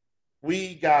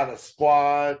 We got a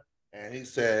squad, and he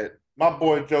said, my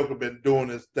boy Joker been doing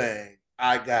his thing.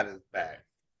 I got his back.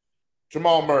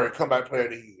 Jamal Murray, comeback player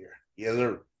of the year. Yes,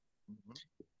 sir.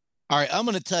 All right, I'm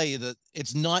going to tell you that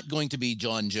it's not going to be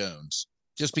John Jones,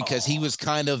 just because he was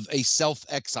kind of a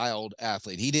self-exiled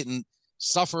athlete. He didn't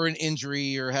suffer an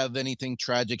injury or have anything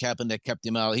tragic happen that kept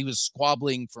him out. He was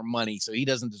squabbling for money, so he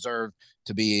doesn't deserve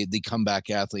to be the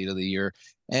comeback athlete of the year.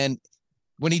 And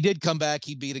when he did come back,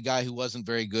 he beat a guy who wasn't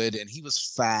very good, and he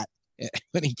was fat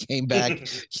when he came back.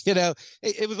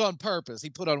 It was on purpose. He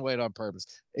put on weight on purpose.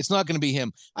 It's not going to be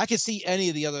him. I could see any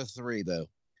of the other three, though.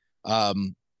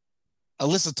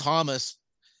 Alyssa Thomas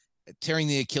tearing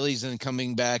the Achilles and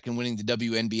coming back and winning the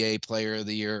WNBA Player of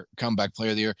the Year, Comeback Player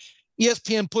of the Year.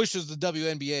 ESPN pushes the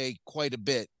WNBA quite a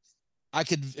bit. I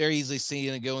could very easily see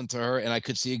it going to her, and I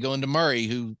could see it going to Murray,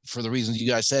 who, for the reasons you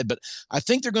guys said. But I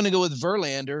think they're going to go with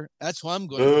Verlander. That's who I'm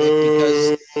going to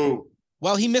pick because,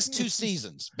 well, he missed 2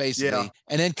 seasons, basically,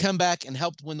 and then come back and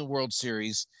helped win the World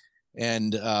Series.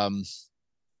 And, and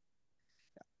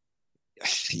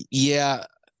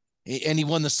he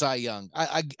won the Cy Young.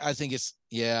 I think it's,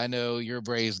 I know you're a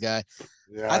Braves guy.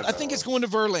 Yeah, I think it's going to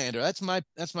Verlander. That's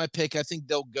my pick. I think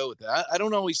they'll go with that. I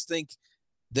don't always think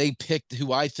they picked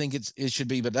who I think it should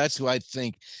be, but that's who I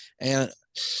think. And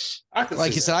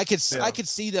like you said, I could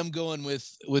see them going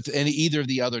with either of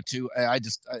the other two.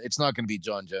 It's not going to be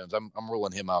John Jones. I'm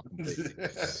ruling him out completely.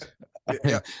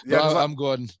 I'm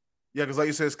going. Yeah, because like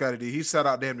you said, Scotty D, he sat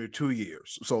out damn near 2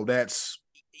 years. So that's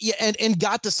and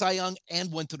got the Cy Young and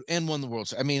won the World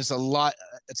Series. I mean, it's a lot.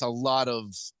 It's a lot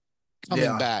of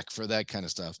coming back for that kind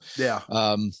of stuff. Yeah.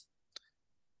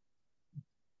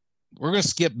 We're going to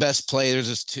skip best play.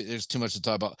 There's too much to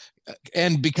talk about.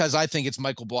 And because I think it's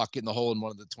Michael Block getting the hole in one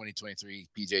of the 2023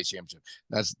 PGA Championship.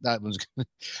 That one's good.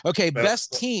 Okay.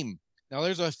 Best team. Now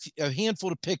there's a handful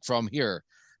to pick from here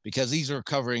because these are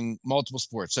covering multiple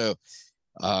sports. So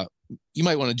you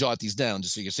might want to jot these down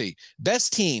just so you can see.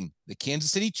 Best team, the Kansas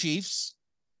City Chiefs,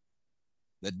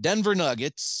 the Denver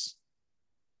Nuggets,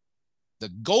 the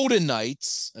Golden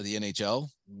Knights of the NHL,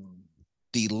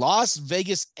 the Las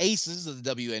Vegas Aces of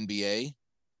the WNBA,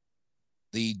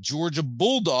 the Georgia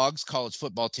Bulldogs college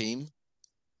football team,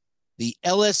 the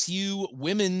LSU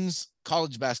women's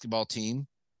college basketball team,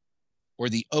 or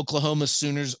the Oklahoma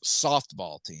Sooners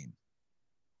softball team.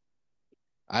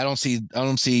 I don't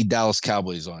see Dallas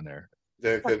Cowboys on there.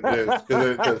 Because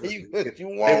you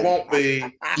won't be.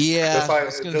 Yeah,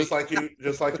 just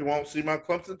like you won't see my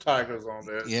Clemson Tigers on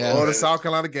there. Yeah, or the South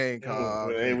Carolina game.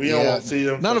 We don't see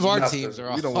them. None of our teams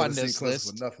are we don't on see this Clemson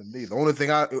list. for nothing neither. Only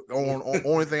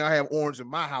thing I have orange in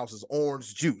my house is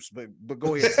orange juice. But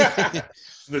go ahead.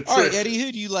 All right, Eddie,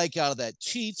 who do you like out of that?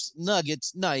 Chiefs,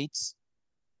 Nuggets, Knights,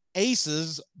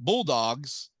 Aces,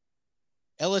 Bulldogs,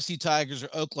 LSU Tigers, or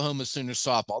Oklahoma Sooners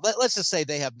softball. Let's just say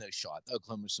they have no shot.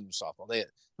 Oklahoma Sooners softball.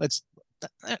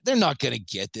 They're not going to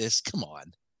get this. Come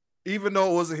on. Even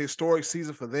though it was a historic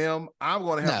season for them, I'm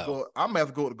going to have to go. I'm going to have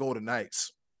to go with the Golden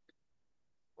Knights.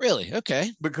 Really?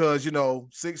 Okay. Because,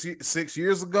 6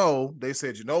 years ago, they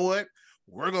said, you know what?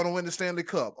 We're going to win the Stanley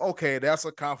Cup. Okay, that's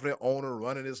a confident owner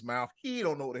running his mouth. He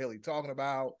don't know what the hell he's talking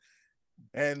about.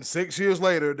 And 6 years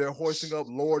later, they're hoisting up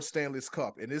Lord Stanley's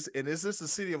Cup. And is this the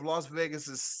city of Las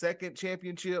Vegas' second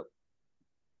championship?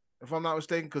 If I'm not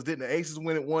mistaken, because didn't the Aces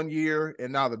win it 1 year,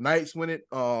 and now the Knights win it?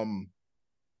 And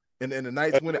the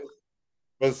Knights win it.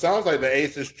 But it sounds like the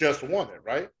Aces just won it,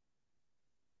 right?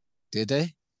 Did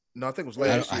they? No, I think it was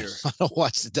last year. I don't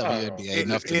watch the WNBA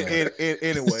enough to know.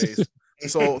 Anyways,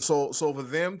 so for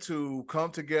them to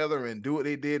come together and do what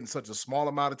they did in such a small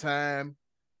amount of time,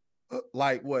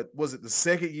 like what was it? The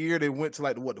second year they went to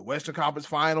the Western Conference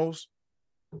Finals,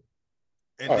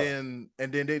 and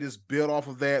then they just build off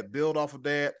of that.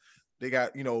 They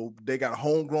got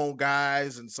homegrown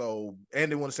guys, and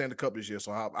they want to stay in the cup this year.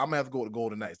 So I'm gonna have to go with the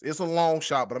Golden Knights. It's a long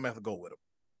shot, but I'm gonna have to go with them.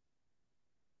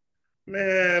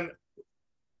 Man,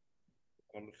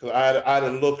 because I had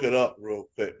to look it up real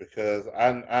quick because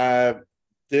I'm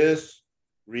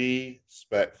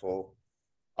disrespectful.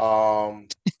 The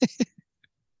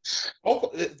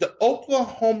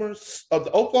Oklahoma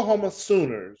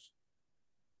Sooners,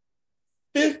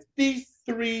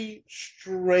 53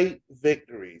 straight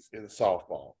victories in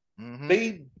softball. Mm-hmm.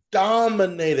 They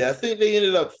dominated. I think they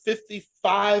ended up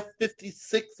 55,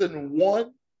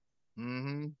 56-1.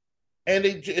 Mm-hmm.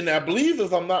 And I believe,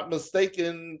 if I'm not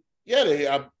mistaken,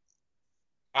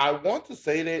 I want to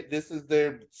say that this is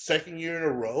their second year in a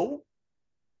row.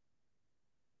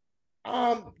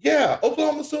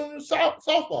 Oklahoma Sooners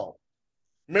softball.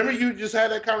 Remember, you just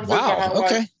had that conversation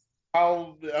about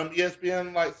how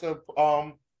ESPN likes to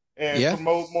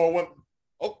promote more women.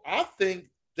 Oh, I think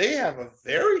they have a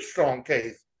very strong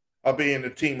case of being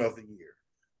the team of the year.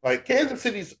 Like, Kansas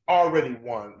City's already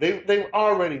won. They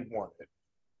already won it.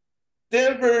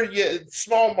 Denver,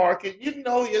 small market.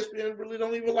 ESPN really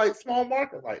don't even like small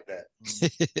market like that.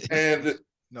 And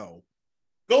no.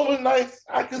 Golden Knights,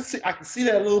 I can see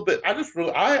that a little bit. I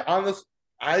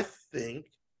think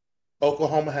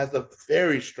Oklahoma has a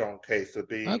very strong case of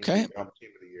being the team of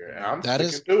the year, and I'm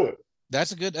sticking to it.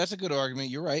 That's a good argument.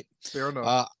 You're right. Fair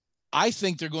enough. I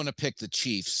think they're going to pick the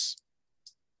Chiefs,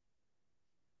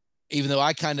 even though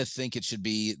I kind of think it should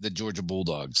be the Georgia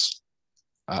Bulldogs.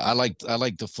 I like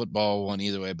the football one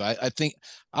either way, but I think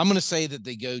I'm going to say that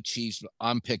they go Chiefs. But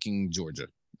I'm picking Georgia.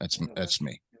 That's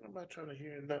me. I'm not trying to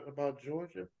hear nothing about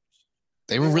Georgia.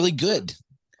 They were really good.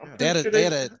 They had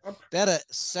a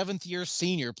seventh-year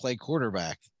senior play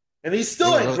quarterback, and he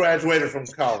still ain't graduated from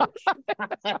college.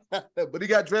 But he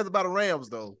got drafted by the Rams,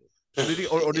 though.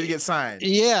 Or did he get signed?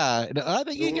 Yeah, I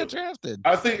think he got drafted.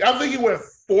 I think he went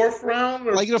fourth round,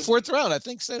 or like in the fourth round. I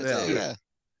think so. Yeah.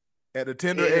 At the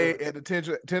tender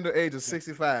age of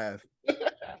 65.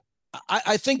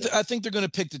 I think they're going to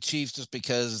pick the Chiefs just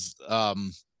because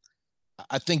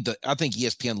I think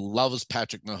ESPN loves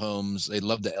Patrick Mahomes. They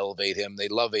love to elevate him. They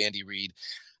love Andy Reid.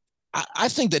 I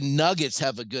think the Nuggets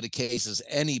have as good a case as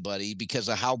anybody because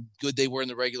of how good they were in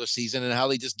the regular season and how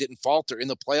they just didn't falter in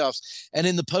the playoffs. And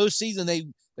in the postseason, they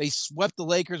swept the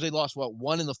Lakers. They lost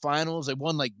one in the finals. They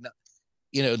won 9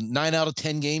 out of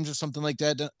 10 games or something like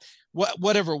that.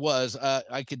 Whatever it was,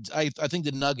 I think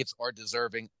the Nuggets are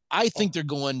deserving. I think they're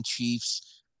going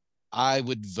Chiefs. I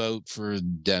would vote for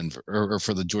Denver or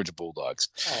for the Georgia Bulldogs.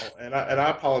 Oh, and I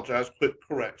apologize. Quick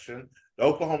correction: the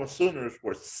Oklahoma Sooners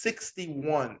were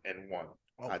 61-1.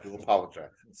 I do apologize.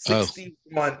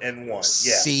 61-1.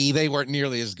 Yeah. See, they weren't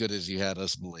nearly as good as you had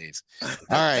us believe. All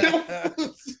right.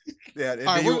 Yeah. All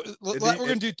right. We're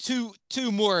going to do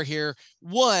two more here.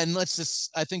 One, I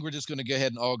think we're just going to go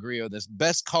ahead and all agree on this.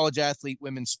 Best college athlete,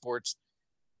 women's sports.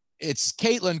 It's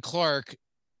Caitlin Clark,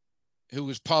 who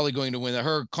was probably going to win.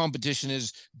 Her competition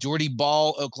is Jordy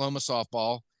Ball, Oklahoma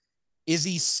softball,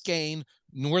 Izzy Skane,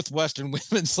 Northwestern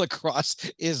women's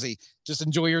lacrosse. Izzy, just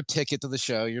enjoy your ticket to the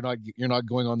show. You're not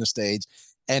going on the stage.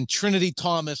 And Trinity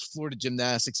Thomas, Florida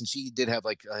gymnastics, and she did have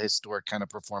a historic kind of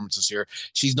performances here.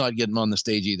 She's not getting on the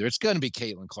stage either. It's going to be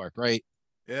Caitlin Clark, right?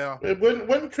 Yeah.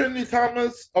 When Trinity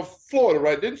Thomas of Florida,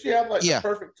 right? Didn't she have the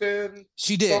perfect 10?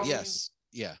 She did, something? Yes.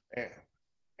 Yeah.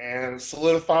 And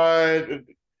solidified.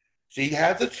 She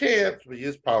has a chance, but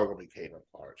it's probably going to be Caitlin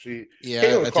Clark.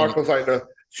 Caitlin Clark was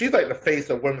she's like the face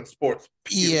of women's sports.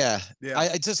 Period. Yeah.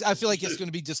 I feel like it's going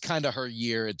to be just kind of her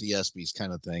year at the ESPYs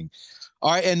kind of thing.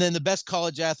 All right. And then the best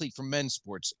college athlete for men's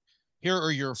sports. Here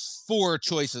are your 4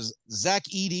 choices. Zach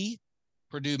Edey,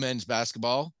 Purdue men's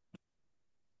basketball.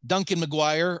 Duncan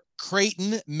McGuire,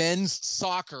 Creighton men's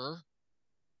soccer.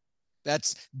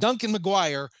 That's Duncan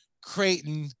McGuire,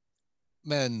 Creighton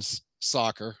men's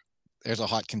soccer. There's a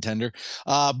hot contender.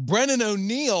 Brennan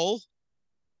O'Neill,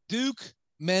 Duke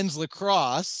men's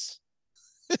lacrosse.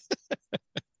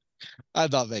 I'm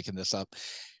not making this up.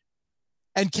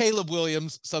 And Caleb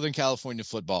Williams, Southern California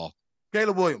football.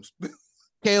 Caleb Williams.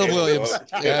 Caleb Williams.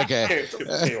 Yeah, okay.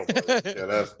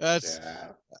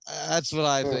 That's what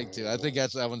I think too. I think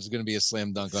that one's going to be a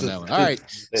slam dunk on that one. All right.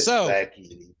 So,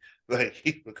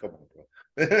 come on,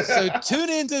 bro. So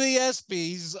tune into the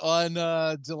ESPYs on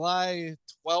July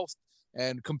 12th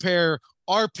and compare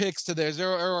our picks to theirs.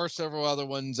 There are several other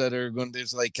ones that are going.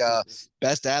 There's like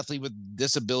best athlete with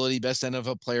disability, best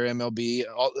NFL player, MLB,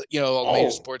 all major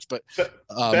sports. But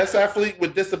best athlete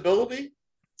with disability.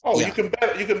 Oh, yeah. You can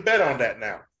bet on that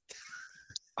now.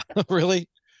 Really?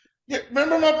 Yeah,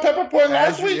 remember my pepper point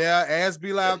last week? Yeah, as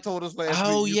B Live told us last week.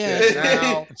 Oh, yeah.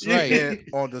 Now that's right.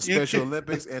 On the Special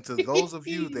Olympics. And to those of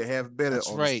you that have betted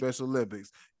on the Special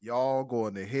Olympics, y'all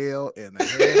going to hell in a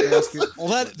handbasket.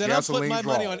 Well, then I'll put my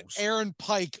money on Aaron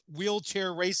Pike,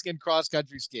 wheelchair racing and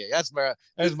cross-country skiing. That's my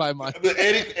money.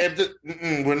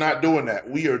 We're not doing that.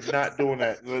 We are not doing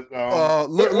that.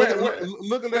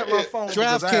 Looking at my phone.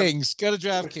 DraftKings. Go to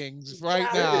DraftKings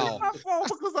right now. My phone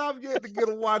because I'm yet to get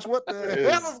a watch. What the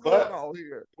hell is going on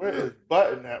here? Where is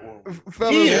Button that one?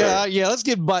 Yeah. Let's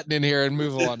get Button in here and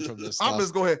move on from this stuff. I'm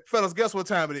just go ahead. Fellas, guess what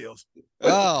time it is?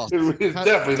 Oh, it's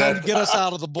definitely time to get us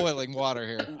out of the boiling water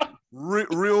here.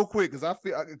 Real quick, because I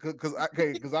feel because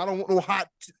I don't want no hot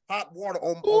water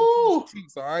on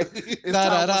cheeks. All right,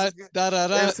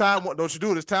 it's time. Don't you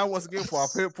do it? It's time once again for our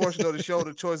favorite portion of the show,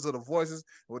 the choices of the voices.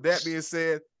 With that being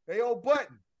said, hey, old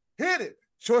Button, hit it.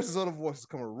 Choices of the voices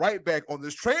coming right back on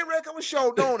this train wreck of a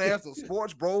show known as the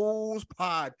Sports Bros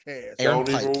Podcast.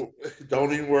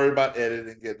 Don't even worry about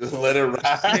editing it. Just let it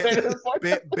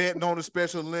ride. Betting on the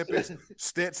Special Olympics.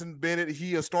 Stetson Bennett,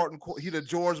 he the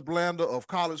George Blanda of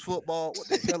college football. What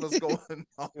the hell is going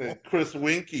on? And Chris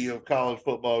Winkie of college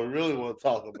football. We really want to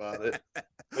talk about it.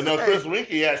 But no, Chris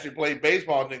Winkie actually played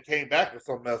baseball and then came back or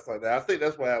something else like that. I think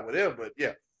that's what happened with him. But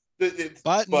yeah, it's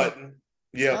Button.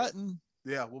 Yeah. Button.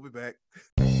 Yeah, we'll be back.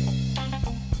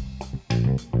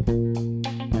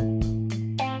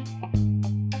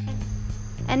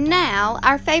 And now,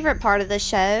 our favorite part of the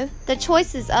show, the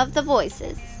choices of the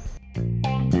voices.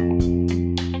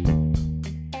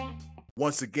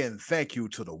 Once again, thank you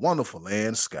to the wonderful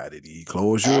and Scotty D.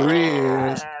 Close your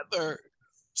ears.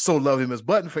 So lovely, Miss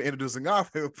Button, for introducing our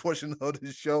favorite portion of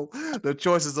the show, the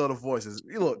choices of the voices.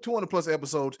 Look, 200 plus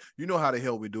episodes. You know how the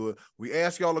hell we do it. We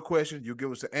ask y'all a question, you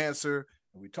give us the answer,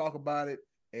 and we talk about it.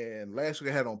 And last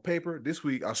week I had it on paper. This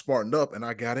week I smartened up and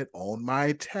I got it on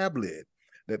my tablet.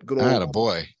 That good old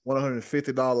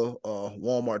 $150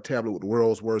 Walmart tablet with the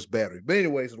world's worst battery. But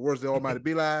anyways, the words of the Almighty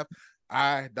Be Live,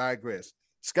 I digress.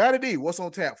 Scotty D, what's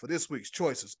on tap for this week's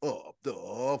choices of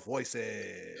the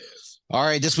voices? All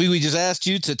right, this week we just asked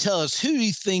you to tell us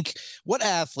what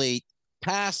athlete,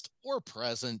 past or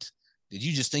present, did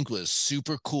you just think was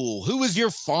super cool? Who was your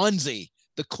Fonzie,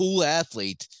 the cool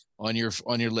athlete on your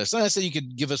list? And I said you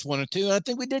could give us one or two. And I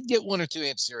think we did get one or two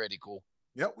answers already. Cool.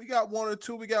 Yep, we got one or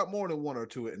two. We got more than one or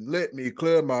two. And let me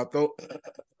clear my throat.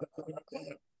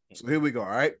 So here we go. All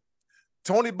right.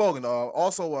 Tony Bogan.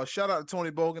 Also, shout out to Tony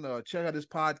Bogan. Check out his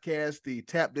podcast, the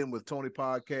Tapped In with Tony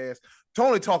podcast.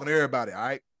 Tony talking to everybody. All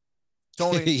right.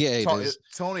 Tony,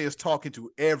 Tony is talking to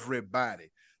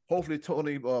everybody. Hopefully,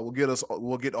 Tony will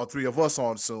get all three of us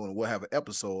on soon, and we'll have an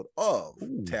episode of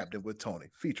Tapped In with Tony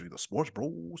featuring the Sports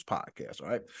Bros podcast.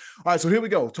 All right. So here we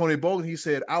go. Tony Bogan, he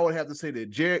said, I would have to say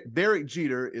that Derek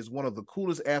Jeter is one of the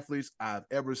coolest athletes I've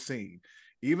ever seen.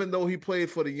 Even though he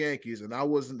played for the Yankees and I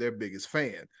wasn't their biggest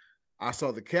fan, I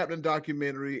saw the Captain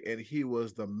documentary and he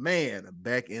was the man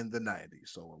back in the 90s.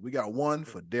 So we got one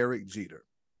for Derek Jeter.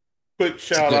 Quick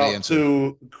shout out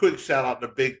to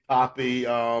Big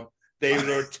Papi, David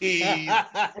Ortiz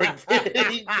for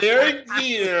getting Derek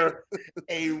Jeter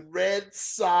a Red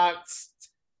Sox.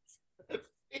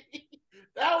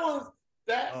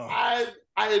 I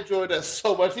enjoyed that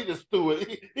so much. He just threw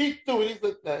it. He threw it. He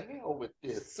said, "The hell with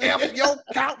this." F your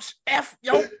couch. F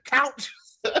your couch.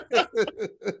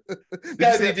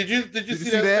 Did you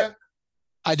see that?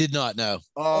 I did not know.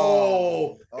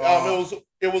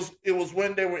 It was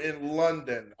when they were in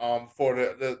London for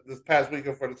this past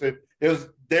weekend for the team. It was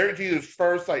Derek Jeter's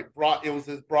first it was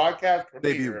his broadcast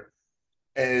premiere,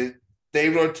 and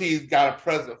David Ortiz got a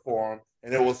present for him,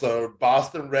 and it was a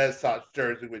Boston Red Sox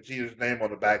jersey with Jeter's name on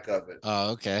the back of it.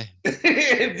 Oh, okay.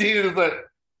 And Jeter was like,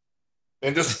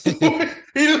 and just he's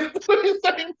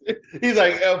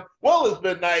like, well, it's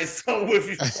been nice with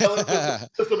you. This will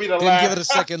be the Didn't last. give it a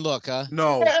second look, huh?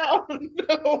 No. Hell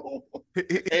no.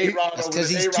 That's because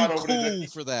he's too cool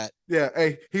for that. Yeah,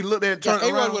 hey, he looked at it, turned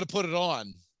around. A-Rod would have put it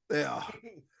on. Yeah.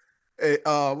 Hey,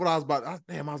 what I was about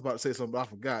to say something, but I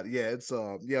forgot. Yeah, it's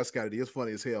Scotty D. It's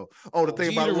funny as hell. Oh, the thing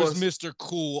Jeter about it was Mr.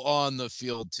 Cool on the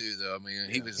field too, though. I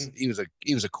mean, he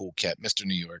was a cool cat, Mr.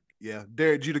 New York. Yeah,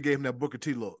 Derek Jeter gave him that Booker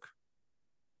T look.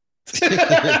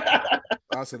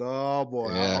 I said, "Oh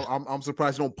boy, yeah. I'm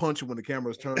surprised you don't punch him when the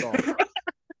camera is turned off."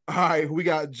 All right, we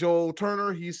got Joel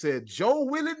Turner. He said Joe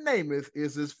Willie Namath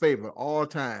is his favorite all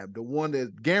time. The one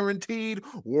that guaranteed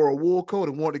wore a wool coat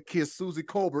and wanted to kiss Susie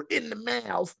Colbert in the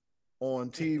mouth on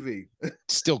TV.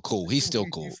 Still cool. He's still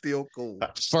cool. He's still cool.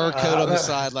 Fur coat on the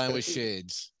sideline with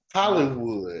shades.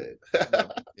 Hollywood.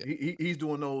 He's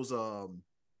doing those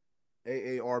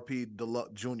AARP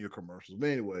Deluxe Junior commercials. But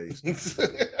anyways,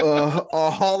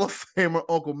 a Hall of Famer,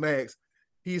 Uncle Max,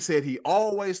 he said he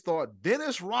always thought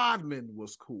Dennis Rodman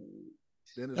was cool.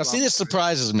 Now, see, this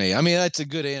surprises me. I mean, that's a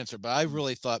good answer, but I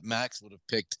really thought Max would have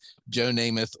picked Joe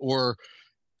Namath or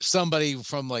somebody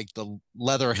from like the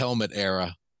leather helmet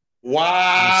era.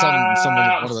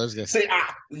 Wow. One of those guys. See,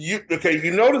 you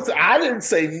notice I didn't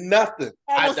say nothing.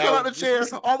 Almost fell out the chair.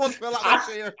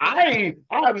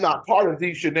 I'm not part of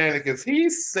these shenanigans. He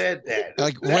said that.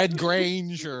 Like Red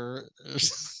Grange or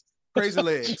Crazy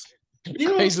Legs.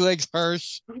 Crazy Legs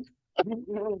Hirsch.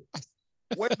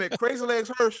 Wait a minute. Crazy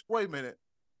Legs Hirsch. Wait a minute.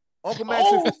 Uncle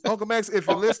Max, if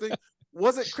you're listening,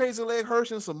 wasn't Crazy Leg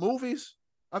Hirsch in some movies?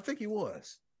 I think he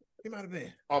was. He might have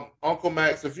been. Uncle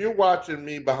Max, if you're watching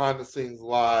me behind the scenes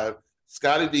live,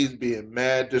 Scotty D's being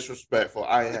mad disrespectful.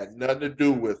 I had nothing to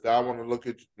do with it. I want to look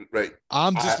at you. Right.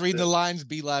 I'm just reading the lines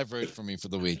B Live wrote for me for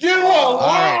the week. You're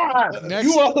alive. Right.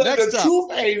 Next the up.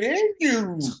 truth ain't in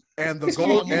you. And the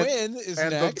gold win is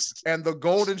next. And the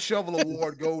Golden Shovel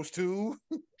Award goes to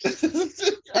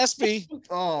SB.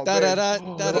 Oh, da da da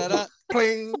da da da.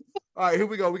 Pling. All right, here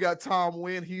we go. We got Tom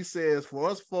Wynn. He says, for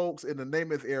us folks in the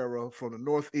Namath era from the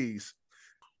Northeast,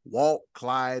 Walt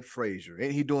Clyde Frazier.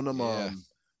 Ain't he doing them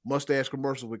mustache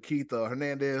commercials with Keith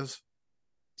Hernandez?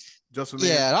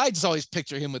 Yeah, I just always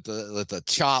picture him with the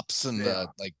chops and the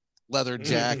like leather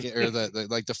jacket or the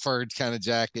like the furred kind of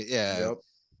jacket. Yeah. Yep.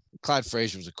 Clyde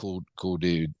Frazier was a cool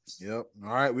dude. Yep.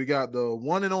 All right, we got the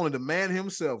one and only, the man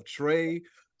himself, Trey.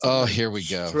 Oh, here we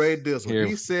go. Trey Dizzle.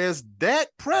 He says Dak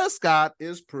Prescott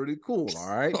is pretty cool.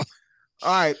 All right.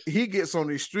 All right. He gets on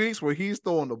these streaks where he's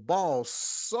throwing the ball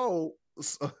so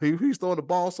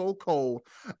cold,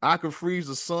 I can freeze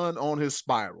the sun on his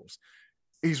spirals.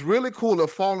 He's really cool at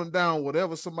falling down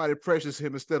whenever somebody pressures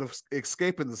him instead of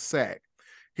escaping the sack.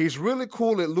 He's really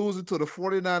cool at losing to the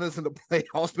 49ers in the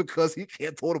playoffs because he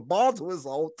can't throw the ball to his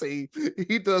own team.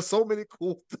 He does so many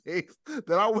cool things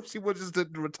that I wish he would just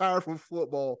retire from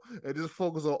football and just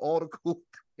focus on all the cool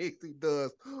things he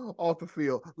does off the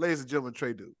field. Ladies and gentlemen,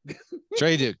 Trey Duke.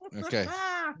 Trey Duke. Okay.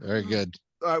 Very good.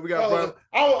 All right, we got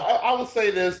I will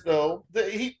say this though.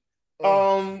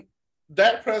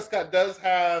 Dak Prescott does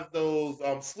have those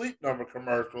sleep number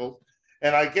commercials,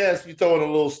 and I guess you throw in a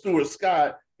little Stuart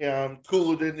Scott. Yeah, I'm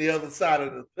cooler than the other side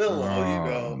of the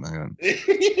pillow, Man.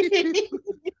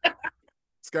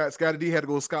 Scotty D had to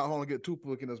go to Scott Hall and get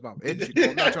toothpick in his mouth. I'm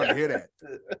not trying to hear that.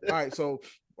 All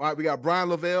right, we got Brian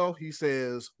Lavelle. He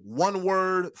says, one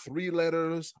word, 3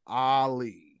 letters,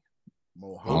 Ali.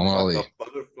 Muhammad Ali. Like a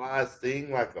butterfly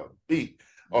sting like a bee.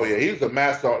 Oh, yeah, he was a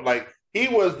master. Like, he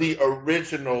was the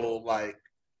original, like,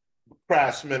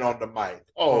 craftsman on the mic.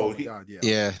 God,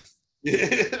 yeah.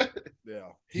 Yeah.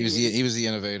 He was the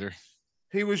innovator.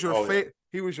 He was your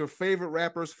favorite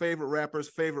rapper's favorite rapper's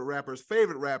favorite rapper's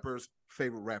favorite rapper's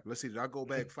favorite rapper. Let's see, did I go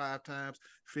back 5 times?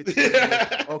 50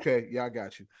 times? Okay, yeah, I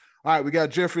got you. All right, we got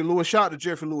Jeffrey Lewis. Shout out to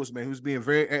Jeffrey Lewis, man, who's being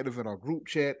very active in our group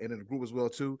chat and in the group as well,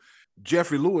 too.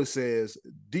 Jeffrey Lewis says,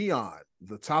 Dion,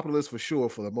 the top of the list for sure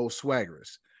for the most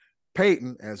swaggerous.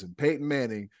 Peyton, as in Peyton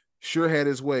Manning, sure had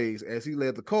his ways as he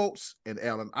led the Colts, and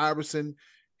Allen Iverson,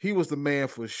 he was the man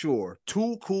for sure.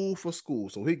 Too cool for school.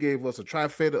 So he gave us a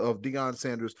trifecta of Deion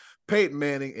Sanders, Peyton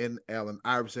Manning, and Allen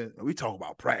Iverson. And we talk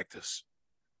about practice.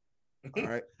 All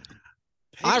right.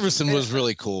 Iverson was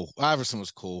really cool. Iverson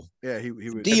was cool. Yeah, he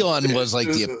was. Dion was like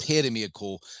the epitome of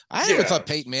cool. I never thought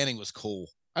Peyton Manning was cool.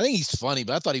 I think he's funny,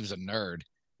 but I thought he was a nerd.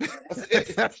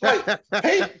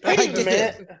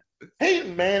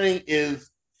 Peyton Manning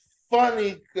is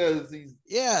funny because he's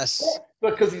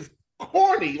he's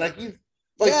corny. Like he's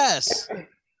like,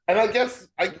 And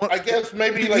I guess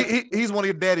maybe like he's one of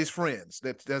your daddy's friends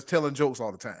that's telling jokes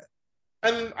all the time.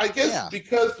 And I guess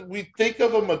because we think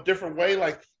of him a different way,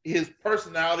 like his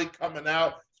personality coming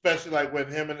out, especially like when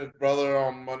him and his brother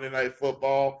on Monday Night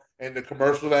Football and the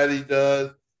commercial that he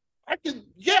does. You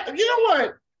know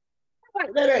what? I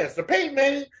like that answer. Peyton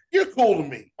Manning, you're cool to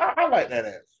me. I like that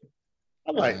answer.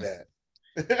 I like that.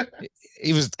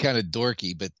 He was kind of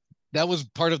dorky, but that was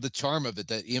part of the charm of it.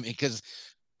 That because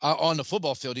on the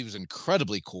football field, he was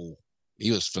incredibly cool.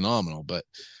 He was phenomenal. But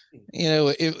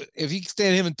if you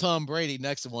stand him and Tom Brady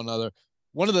next to one another,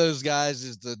 one of those guys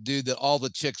is the dude that all the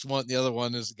chicks want. The other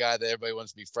one is the guy that everybody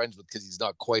wants to be friends with because he's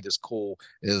not quite as cool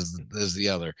as the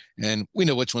other. And we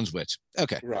know which one's which.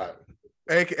 Okay. Right.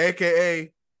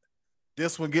 AKA,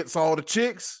 this one gets all the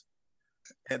chicks,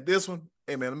 and this one,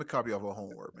 hey man, let me copy off her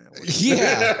homework, man.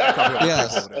 Yeah.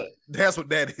 Yes. That's what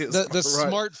that is. The right?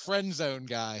 Smart friend zone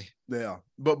guy. Yeah.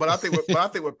 But I think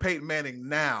with Peyton Manning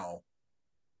now,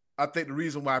 I think the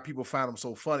reason why people find him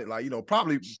so funny, like,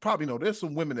 probably, there's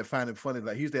some women that find him funny,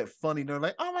 like he's that funny, they're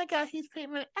like, oh my God, he's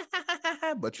Peyton Manning.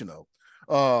 But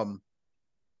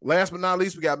last but not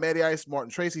least, we got Matty Ice,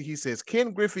 Martin Tracy. He says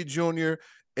Ken Griffey Jr.,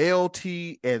 LT,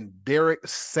 and Derek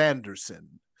Sanderson.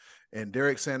 And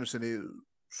Derek Sanderson is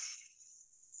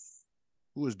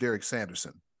who is Derek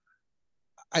Sanderson?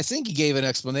 I think he gave an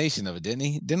explanation of it, didn't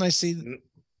he? Didn't I see?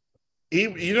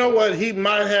 You know what? He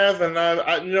might have, and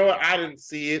I you know what? I didn't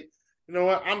see it. You know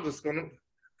what? I'm just gonna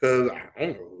because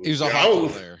he was a hockey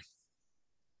player.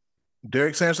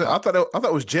 Derek Sanderson. I thought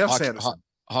it was Jeff Sanderson.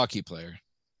 Hockey player.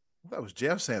 That was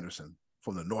Jeff Sanderson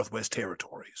from the Northwest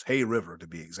Territories, Hay River to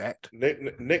be exact.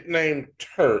 Nicknamed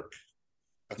Turk,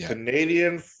 a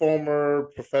Canadian former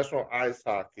professional ice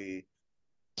hockey.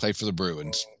 Played for the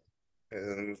Bruins.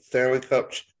 And Stanley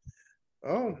Cup.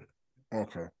 Oh,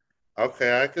 okay.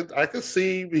 Okay, I could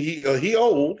see he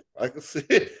old. I could see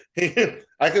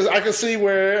I could see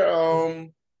where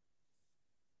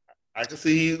I could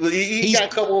see he got a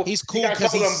couple. He's cool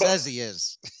because he says he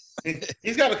is.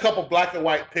 He's got a couple black and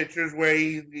white pictures where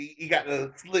he got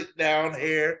the slick down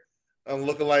hair,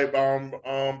 looking like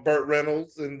Burt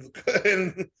Reynolds and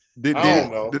I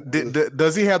don't know.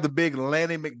 Does he have the big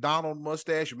Lanny McDonald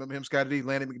mustache? Remember him, Scotty D?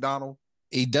 Lanny McDonald.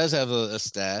 He does have a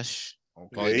stash.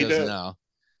 Okay, he does now.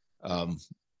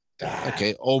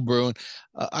 Okay, old Bruin.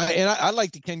 I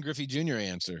like the Ken Griffey Jr.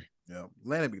 answer. Yeah,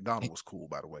 Lanny McDonald was cool,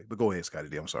 by the way. But go ahead, Scotty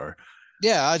D. I'm sorry.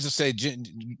 Yeah, I just say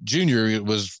Junior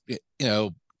was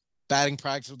batting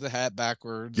practice with the hat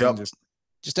backwards. Yep. And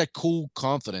just that cool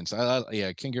confidence.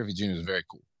 Ken Griffey Jr. is very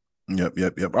cool. Yep.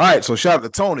 All right, so shout out to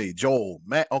Tony, Joel,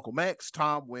 Matt, Uncle Max,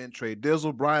 Tom Wynn, Trey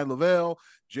Dizzle, Brian Lavelle,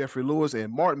 Jeffrey Lewis,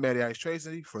 and Martin Matty Ice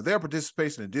Tracy for their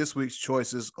participation in this week's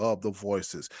Choices of the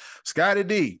Voices. Scotty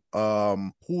D,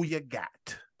 who you got?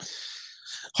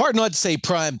 Hard not to say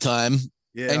prime time.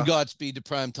 Yeah. And Godspeed to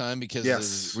prime time because of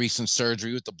his recent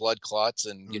surgery with the blood clots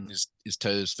and getting his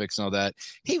toes fixed and all that.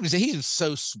 He was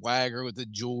so swagger with the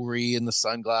jewelry and the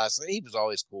sunglasses. He was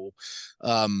always cool.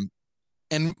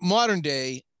 And modern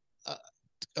day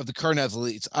of the current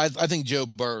athletes, I think Joe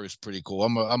Burrow is pretty cool.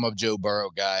 I'm a Joe Burrow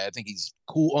guy. I think he's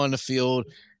cool on the field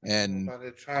and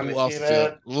cool off the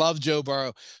field. Love Joe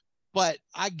Burrow. But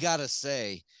I gotta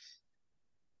say,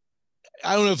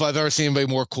 I don't know if I've ever seen anybody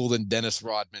more cool than Dennis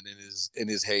Rodman in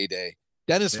his heyday.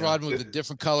 Dennis Rodman with a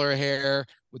different color of hair,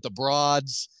 with the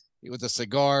broads, with the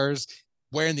cigars,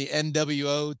 wearing the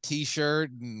NWO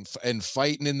T-shirt and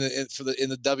fighting in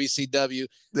the WCW.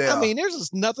 Yeah. I mean, there's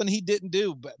just nothing he didn't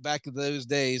do back in those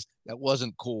days that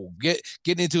wasn't cool.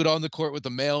 Getting into it on the court with the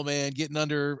mailman, getting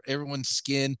under everyone's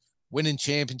skin, winning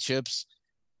championships,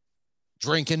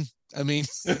 drinking. I mean,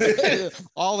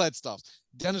 all that stuff.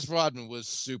 Dennis Rodman was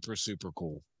super, super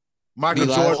cool.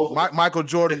 Michael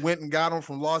Jordan went and got him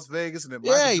from Las Vegas, and then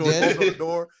Michael Jordan opened the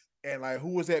door, and like, who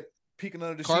was that peeking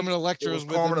under the Carmen sheet? Electra was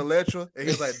Carmen Electra, and he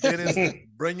was like, Dennis,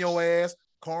 bring your ass.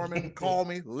 Carmen, call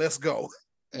me. Let's go.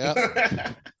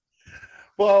 Yeah.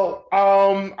 Well,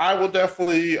 I will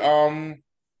definitely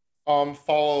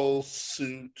follow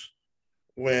suit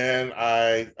when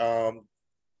I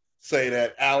say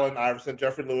that Allen Iverson,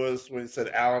 Jeffrey Lewis, when he said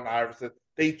Allen Iverson,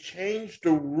 they changed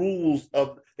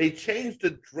they changed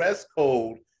the dress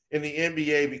code in the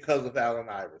NBA because of Allen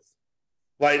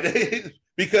Iverson.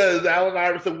 Because Allen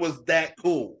Iverson was that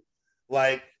cool.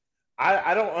 Like,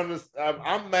 I don't understand.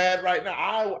 I'm mad right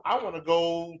now. I want to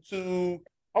go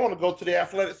to the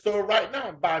athletic store right now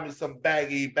and buy me some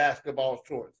baggy basketball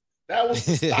shorts. That was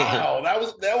the style. that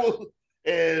was.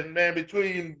 And man,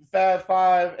 between Fab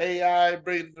Five, AI,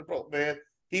 Brady the Pro, man,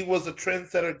 he was a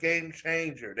trendsetter, game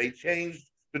changer. They changed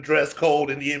the dress code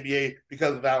in the NBA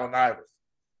because of Allen Iverson.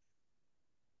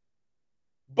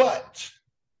 But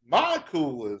my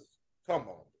cool is, come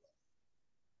on.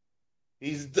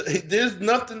 There's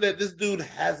nothing that this dude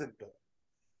hasn't done.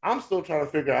 I'm still trying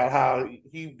to figure out how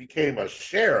he became a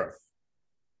sheriff.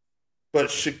 But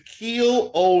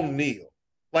Shaquille O'Neal,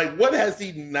 like, what has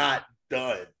he not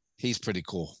done? He's pretty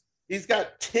cool. He's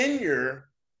got tenure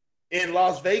in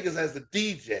Las Vegas as a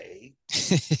DJ.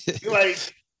 Like,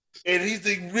 and he's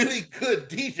a really good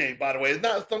DJ, by the way. It's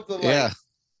not something like,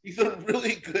 he's a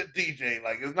really good DJ.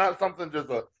 Like, it's not something just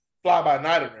a fly by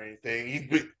night or anything.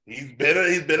 He's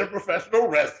been a professional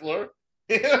wrestler.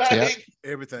 Like,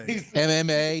 everything.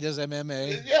 MMA, does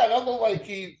MMA. Yeah, that's like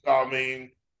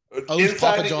Owns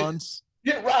Papa John's.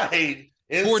 Yeah, right.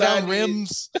 Pour down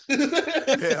rims.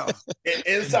 Yeah.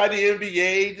 Inside the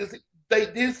NBA, just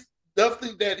this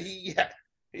nothing that he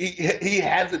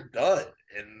hasn't done.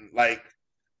 And like,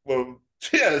 well,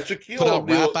 yeah, Shaquille put out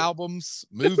O'Neal, rap albums,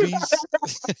 movies,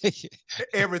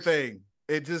 everything.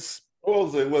 It just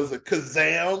what was it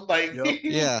Kazam? Like,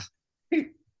 yeah,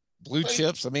 Blue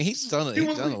Chips. I mean, he's done it.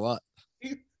 He's done a lot.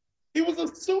 He was a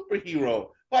superhero.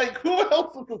 Like, who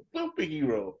else was a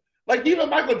superhero? Like, even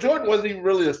Michael Jordan wasn't even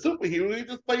really a superhero. He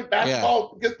just played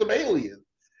basketball against some aliens.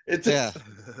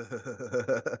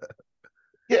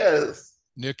 Yes.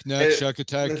 Knick knack, shack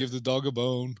attack, give the dog a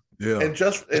bone. Yeah. And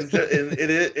it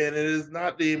is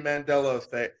not the Mandela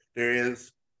effect. There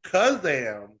is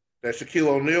Kazam that Shaquille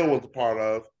O'Neal was a part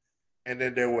of, and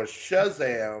then there was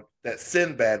Shazam that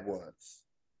Sinbad was.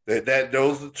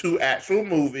 Those are two actual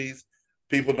movies.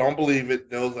 People don't believe it.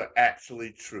 Those are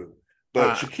actually true.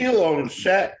 But Shaquille O'Neal,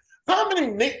 Shaq. How many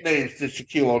nicknames did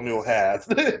Shaquille O'Neal have?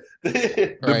 The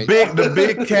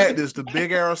big cactus, the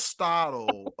big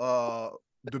Aristotle,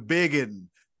 the biggin,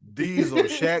 Diesel,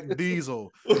 Shaq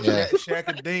Diesel,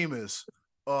 Shaq-a-Demus,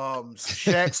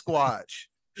 Shaq Squatch,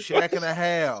 Shaq and a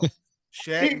half,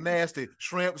 Shaq Nasty,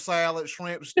 shrimp salad,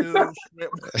 shrimp stew,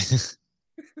 shrimp.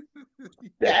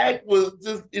 Shaq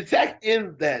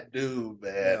is that dude,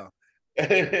 man.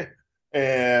 Yeah.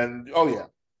 And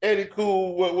Eddie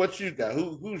Cool, what you got?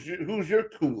 Who's your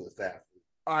coolest athlete?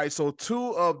 All right, so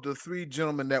two of the three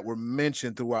gentlemen that were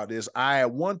mentioned throughout this, I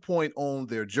at one point owned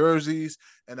their jerseys,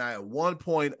 and I at one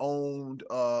point owned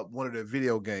one of their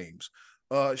video games.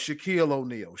 Shaquille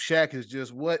O'Neal. Shaq is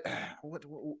just what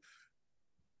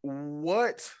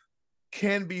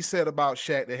can be said about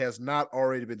Shaq that has not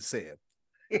already been said?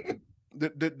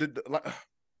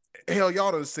 Hell,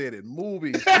 y'all done said it.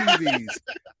 Movies, TVs.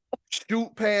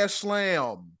 Shoot Pass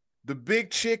Slam, The Big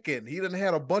Chicken. He done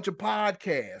had a bunch of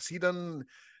podcasts. He done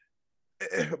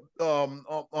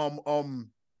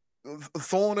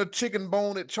throwing a chicken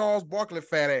bone at Charles Barkley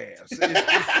fat ass.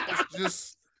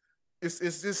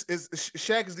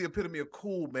 Shaq is the epitome of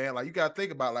cool, man. Like, you gotta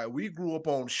think about, like, we grew up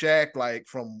on Shaq, like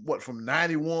from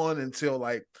 91 until,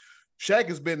 like, Shaq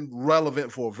has been relevant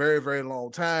for a very, very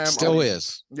long time. Still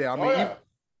is. Yeah, matter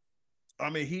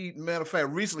of fact,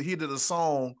 recently he did a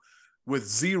song with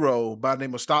Zero by the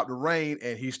name of Stop the Rain,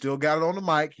 and he still got it on the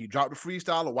mic. He dropped a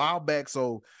freestyle a while back.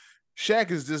 So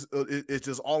Shaq is just it's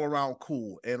just all around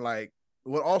cool. And like,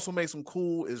 what also makes him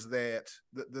cool is that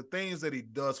the things that he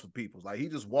does for people. Like, he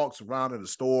just walks around in the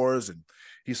stores, and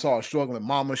he saw a struggling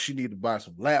mama. She needed to buy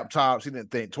some laptops. He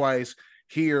didn't think twice.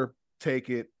 Here,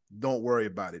 take it. Don't worry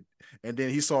about it. And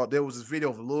then he saw there was this video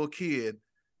of a little kid.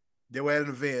 They were at an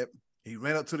event. He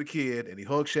ran up to the kid and he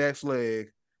hugged Shaq's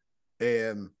leg,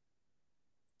 and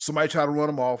somebody tried to run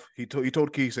him off. He told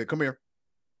the kid, he said, "Come here,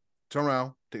 turn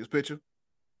around, take this picture,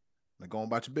 and go on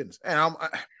about your business." And I'm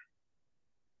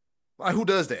like, who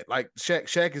does that? Like,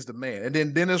 Shaq is the man. And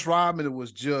then Dennis Rodman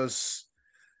was just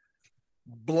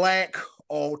black,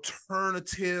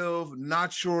 alternative,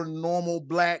 not your normal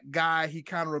black guy. He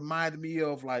kind of reminded me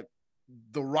of like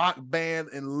the rock band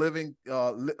in Living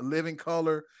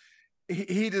Color.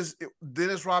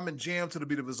 Dennis Rodman jammed to the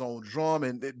beat of his own drum,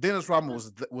 and Dennis Rodman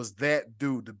was that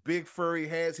dude. The big furry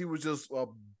hats. He was just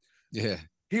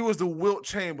he was the Wilt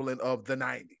Chamberlain of the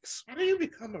 90s. How do you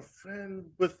become a friend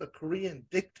with a Korean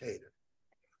dictator?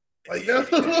 Like,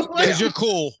 because you're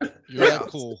cool. You're that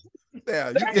cool.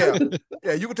 Yeah,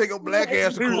 you can take your black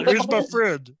ass to Korea. He's my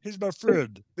friend. He's my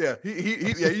friend. Yeah,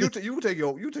 you can take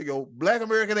your black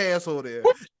American ass over there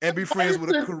and be friends with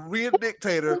a Korean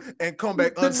dictator and come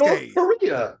back unscathed. North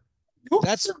Korea.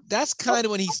 That's kind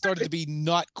of when he started to be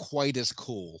not quite as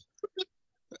cool.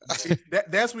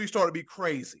 That's when he started to be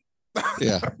crazy.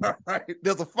 Yeah. Right?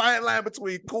 There's a fine line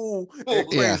between cool and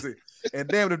crazy. And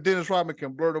damn if Dennis Rodman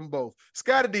can blur them both.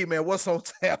 Scotty D, man, what's on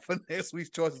tap for next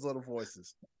week's Choices of the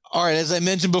Voices? All right, as I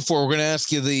mentioned before, we're going to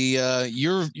ask you the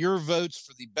your votes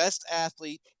for the best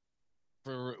athlete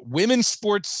for women's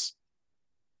sports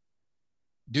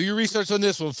Do your research on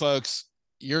this one, folks.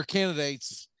 Your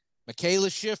candidates: Michaela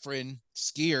Schifrin,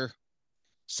 skier;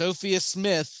 Sophia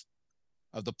Smith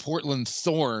of the Portland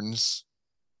Thorns.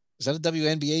 Is that a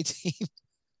WNBA team?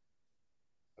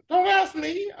 Don't ask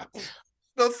me.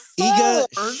 The Iga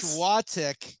Thorns.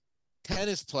 Swiatek,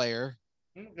 tennis player,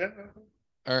 Okay.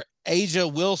 or Asia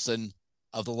Wilson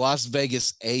of the Las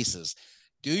Vegas Aces.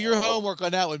 Do your homework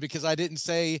on that one, because I didn't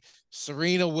say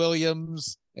Serena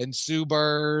Williams and Sue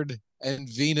Bird and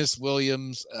Venus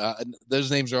Williams.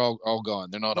 Those names are all gone.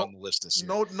 They're not on the list this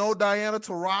year. No Diana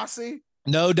Taurasi.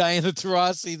 No Diana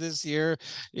Taurasi this year.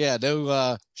 Yeah,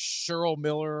 no Cheryl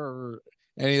Miller or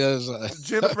any of those.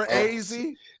 Jennifer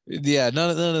Azzi. Yeah,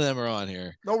 none of them are on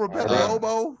here. No Rebecca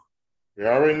Lobo. You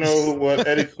already know what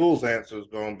Eddie Cool's answer is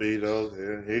going to be, though.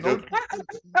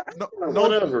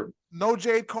 Whatever. No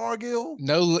Jade Cargill.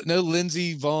 No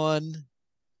Lindsey Vaughn.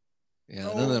 Yeah,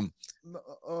 none of them.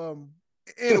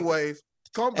 Anyways,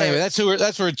 come back. Anyway,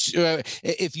 that's where.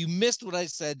 If you missed what I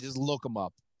said, just look them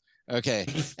up. Okay,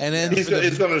 and then he's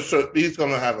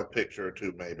gonna have a picture or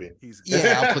two, maybe.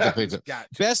 I'll put the picture. Gotcha.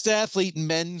 Best athlete in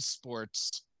men's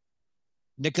sports: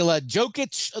 Nikola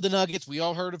Jokic of the Nuggets. We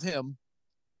all heard of him.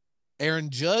 Aaron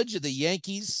Judge of the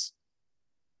Yankees,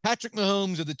 Patrick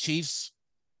Mahomes of the Chiefs,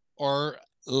 or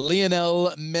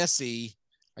Lionel Messi.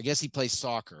 I guess he plays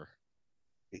soccer.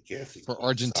 For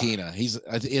Argentina. Soccer.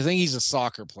 I think he's a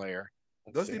soccer player.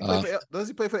 Does he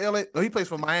play for LA? No, he plays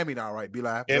for Miami now, right? Be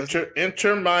live.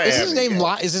 Enter Miami. Is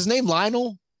his name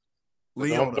Lionel?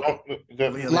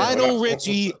 Lionel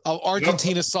Richie of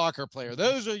Argentina soccer player.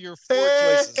 Those are your four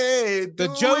choices.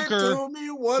 The Joker,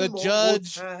 the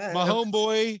Judge, my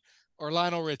homeboy, or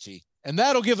Lionel Richie. And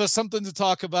that'll give us something to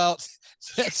talk about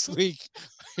next week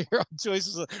here on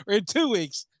or in 2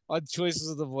 weeks on Choices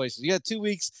of the Voices. You got 2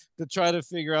 weeks to try to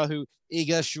figure out who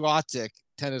Iga Swiatek,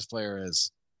 tennis player,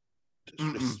 is.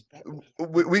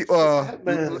 That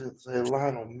man didn't say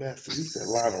Lionel Messi. He said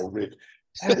Lionel Richie.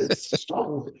 That is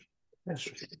so.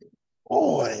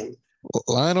 Boy.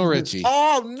 Lionel Richie.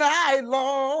 All night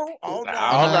long. All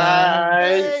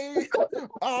night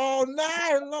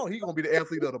long. He's going to be the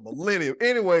athlete of the millennium.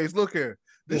 Anyways, look here.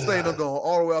 This thing done going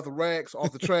all the way off the racks,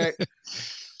 off the track.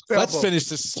 Let's finish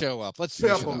this show up. Let's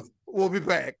finish it up. We'll be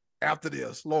back after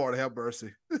this. Lord have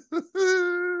mercy.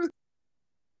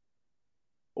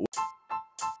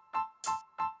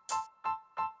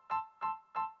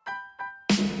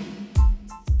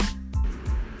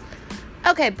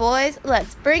 Okay, boys,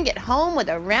 let's bring it home with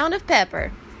a round of pepper.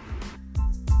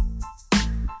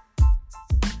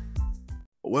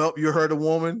 Well, you heard a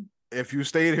woman. If you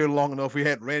stayed here long enough, we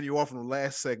hadn't ran you off in the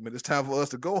last segment. It's time for us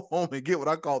to go home and get what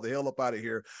I call the hell up out of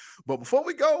here. But before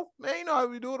we go, man, you know how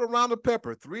we do it, around the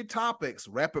pepper. 3 topics,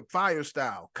 rapid fire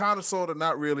style. Kind of, sort of,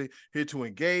 not really. Here to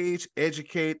engage,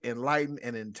 educate, enlighten,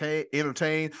 and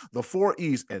entertain. The 4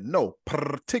 E's in no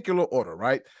particular order,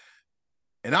 right?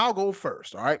 And I'll go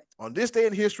first, all right? On this day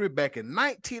in history, back in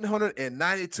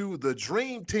 1992, the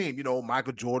Dream Team, you know,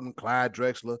 Michael Jordan, Clyde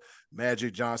Drexler,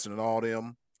 Magic Johnson, and all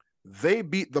them, they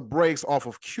beat the brakes off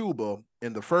of Cuba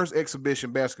in the first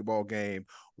exhibition basketball game,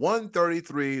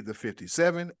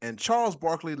 133-57, and Charles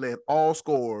Barkley led all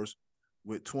scorers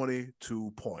with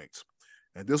 22 points.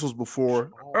 And this was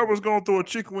before I was going through a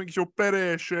chicken wing, your fat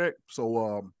ass, Shaq.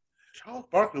 So Charles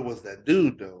Barkley was that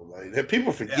dude, though. Like,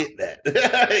 people forget that.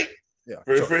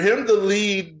 For him to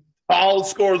lead all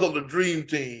scorers on the Dream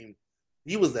Team,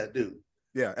 he was that dude.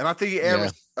 Yeah, and I think he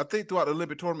averaged. I think throughout the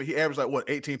Olympic tournament, he averaged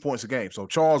 18 points a game. So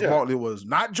Charles Barkley was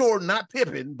not Jordan, not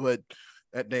Pippen, but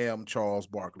that damn Charles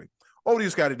Barkley. Over to you,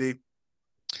 Scotty D.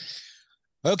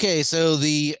 Okay, so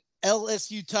the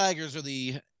LSU Tigers are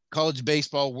the College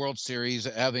Baseball World Series,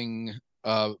 having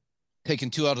taken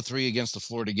 2 out of 3 against the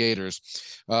Florida Gators.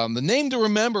 The name to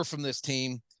remember from this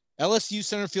team: LSU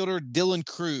center fielder Dylan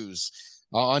Cruz.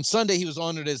 On Sunday, he was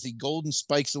honored as the Golden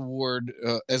Spikes Award,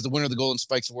 as the winner of the Golden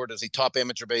Spikes Award as a top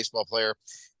amateur baseball player.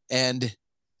 And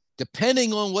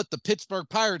depending on what the Pittsburgh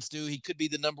Pirates do, he could be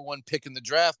the number 1 pick in the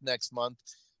draft next month.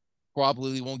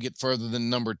 Probably won't get further than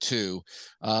number 2.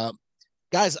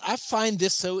 Guys, I find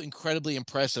this so incredibly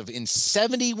impressive. In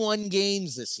 71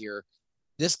 games this year,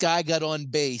 this guy got on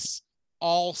base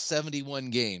all 71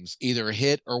 games, either a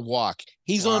hit or walk.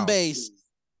 He's on base.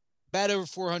 Bat over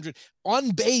 400,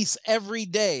 on base every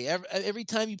day. Every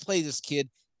time you play this kid,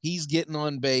 he's getting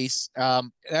on base.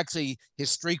 Actually, his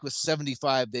streak was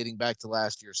 75 dating back to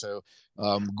last year. So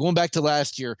going back to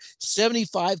last year,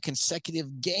 75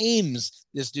 consecutive games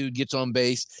this dude gets on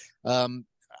base.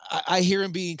 I hear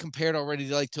him being compared already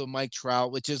to a Mike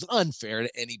Trout, which is unfair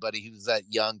to anybody who's that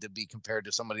young to be compared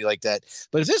to somebody like that.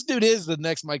 But if this dude is the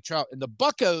next Mike Trout, and the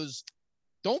Buccos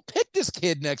Don't pick this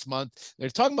kid next month. They're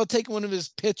talking about taking one of his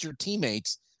pitcher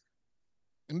teammates.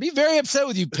 And be very upset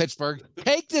with you, Pittsburgh.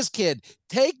 Take this kid.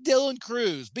 Take Dylan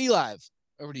Cruz. Be live.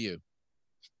 Over to you.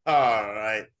 All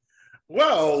right.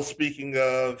 Well, speaking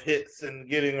of hits and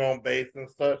getting on base and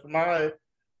such, my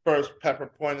first pepper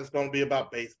point is going to be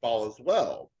about baseball as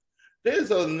well.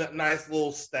 There's a nice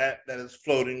little stat that is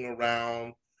floating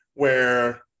around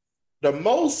where the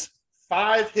most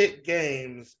 5-hit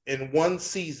games in one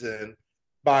season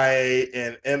by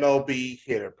an MLB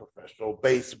hitter, professional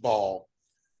baseball.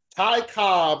 Ty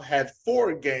Cobb had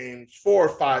 4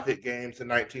 5-hit games in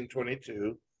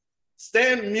 1922.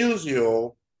 Stan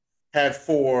Musial had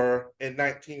 4 in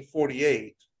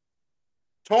 1948.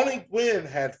 Tony Gwynn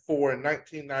had 4 in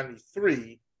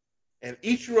 1993. And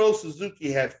Ichiro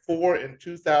Suzuki had 4 in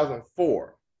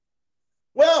 2004.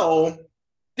 Well,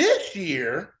 this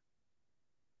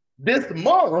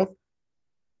month,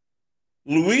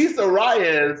 Luis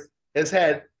Arias has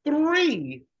had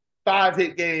 3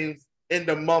 5-hit games in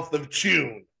the month of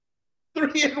June.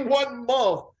 3 in 1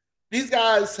 month. These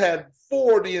guys had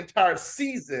 4 the entire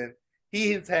season.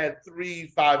 He has had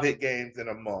 3 5-hit games in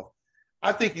a month.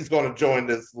 I think he's going to join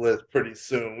this list pretty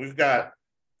soon. We've got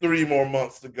 3 more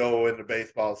months to go in the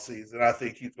baseball season. I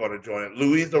think he's going to join it.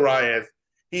 Luis Arias,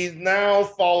 he's now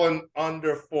fallen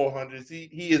under 400.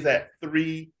 He is at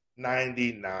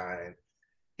 399.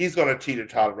 He's going to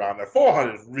teeter-totter around there.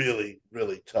 400 is really,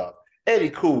 really tough. Eddie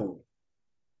Cool,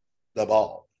 the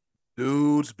ball.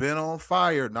 Dude's been on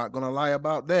fire. Not going to lie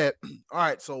about that. All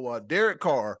right, so Derek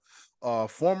Carr,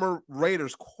 former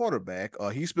Raiders quarterback,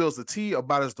 he spills the tea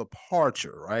about his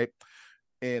departure, right?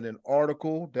 In an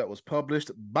article that was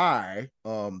published by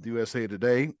the USA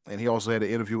Today, and he also had an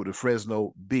interview with the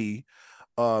Fresno Bee.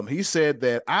 He said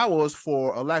that I was,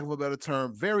 for a lack of a better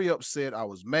term, very upset. I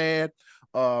was mad.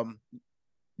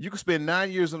 You can spend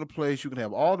 9 years in a place, you can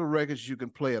have all the records, you can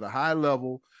play at a high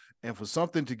level, and for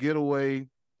something to get away,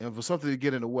 and for something to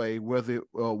get in the way, whether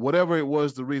whatever it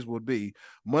was the reason would be,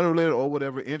 money related or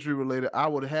whatever, injury related, I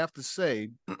would have to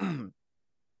say, I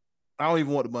don't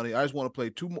even want the money. I just want to play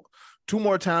two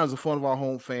more times in front of our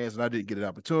home fans, and I didn't get an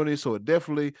opportunity. So it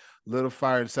definitely lit a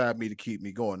fire inside me to keep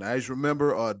me going. Now, as you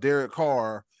remember, Derek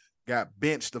Carr got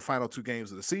benched the final 2 games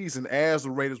of the season as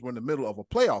the Raiders were in the middle of a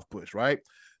playoff push, right?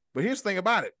 But here's the thing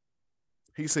about it.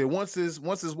 He said once his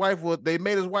wife they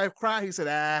made his wife cry, he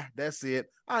said, that's it.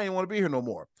 I ain't want to be here no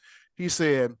more. He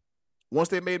said, once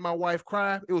they made my wife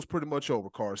cry, it was pretty much over,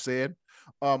 Carr said.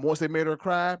 Once they made her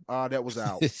cry, that was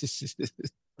out.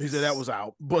 He said that was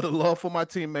out. But the love for my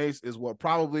teammates is what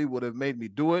probably would have made me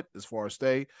do it as far as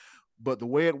stay. But the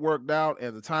way it worked out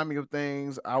and the timing of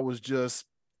things,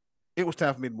 it was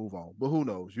time for me to move on. But who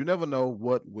knows? You never know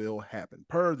what will happen.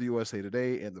 Per the USA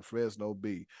Today and the Fresno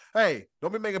Bee. Hey,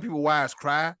 don't be making people wise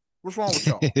cry. What's wrong with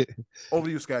y'all? Over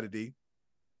to you, Scotty D.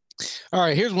 All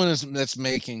right, here's one that's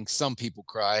making some people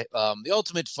cry. The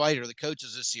Ultimate Fighter, the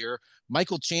coaches this year,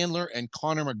 Michael Chandler and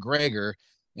Conor McGregor.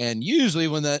 And usually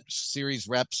when that series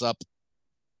wraps up,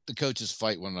 the coaches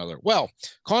fight one another. Well,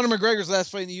 Conor McGregor's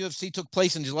last fight in the UFC took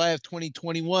place in July of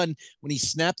 2021 when he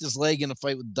snapped his leg in a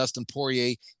fight with Dustin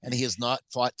Poirier, and he has not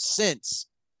fought since.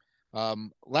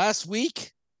 Last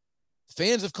week,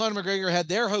 fans of Conor McGregor had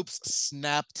their hopes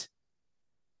snapped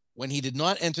when he did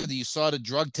not enter the USADA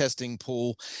drug testing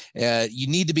pool. You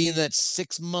need to be in that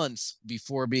 6 months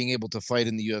before being able to fight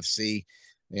in the UFC.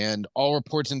 And all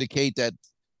reports indicate that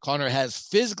Conor has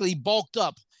physically bulked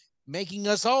up, making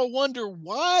us all wonder,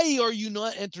 why are you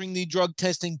not entering the drug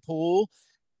testing pool?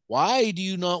 Why do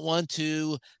you not want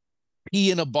to pee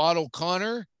in a bottle,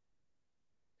 Conor?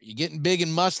 You're getting big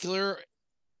and muscular.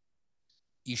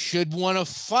 You should want to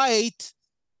fight.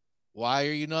 Why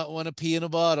are you not want to pee in a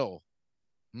bottle?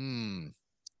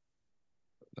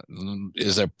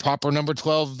 Is there proper number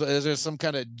 12? Is there some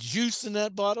kind of juice in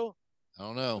that bottle? I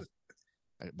don't know.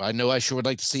 I know I sure would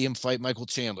like to see him fight Michael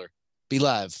Chandler. Be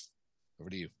live.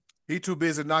 Over to you. He too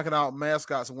busy knocking out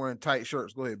mascots and wearing tight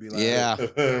shirts. Go ahead, be live. Yeah.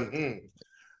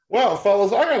 Well,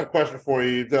 fellas, I got a question for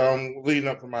you leading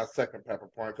up to my second pepper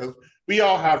point, because we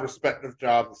all have respective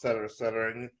jobs, et cetera, et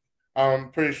cetera. And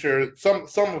I'm pretty sure some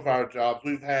of our jobs,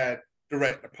 we've had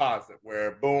direct deposit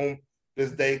where, boom,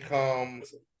 this day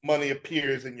comes, money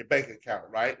appears in your bank account,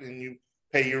 right? And you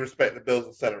pay your respective bills,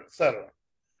 et cetera, et cetera.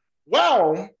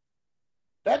 Well,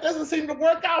 that doesn't seem to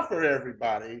work out for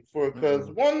everybody, because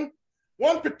one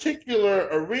particular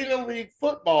Arena League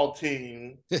football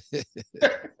team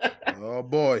oh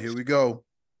boy, here we go.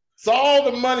 Saw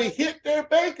the money hit their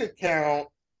bank account,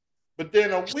 but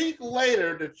then a week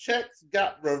later the checks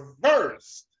got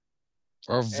reversed.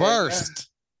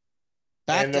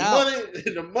 And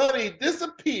the money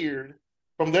disappeared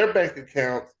from their bank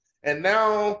accounts, and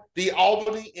now the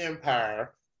Albany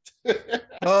Empire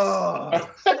Oh.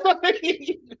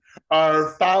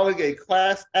 are filing a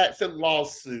class action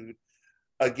lawsuit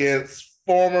against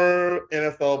former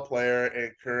NFL player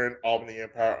and current Albany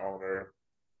Empire owner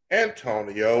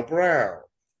Antonio Brown.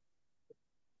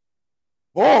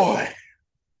 Boy,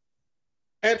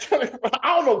 Antonio,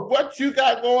 I don't know what you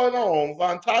got going on.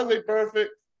 Vontaze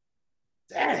Perfect,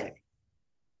 dang,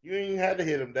 you ain't had to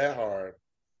hit him that hard.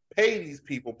 Pay these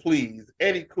people, please.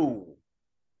 Eddie Cool,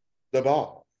 the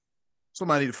ball.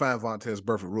 Somebody need to find Vontaze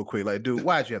Burfict real quick. Like, dude,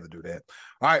 why'd you have to do that?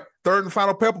 All right, third and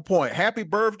final pepper point. Happy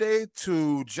birthday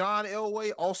to John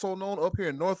Elway, also known up here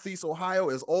in Northeast Ohio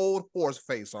as Old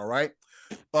Horseface, all right?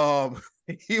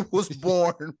 He was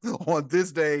born on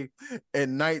this day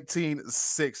in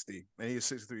 1960, and he's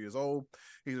 63 years old.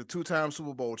 He's a two-time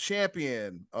Super Bowl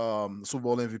champion, Super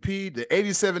Bowl MVP, the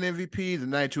 87 MVP, the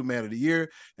 92 Man of the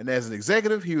Year, and as an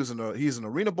executive, he's an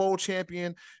Arena Bowl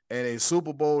champion and a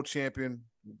Super Bowl champion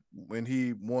when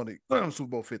he won the Super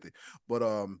Bowl 50.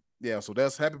 But yeah, so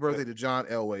that's happy birthday to John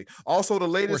Elway. Also, the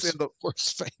latest in the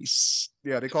Horseface.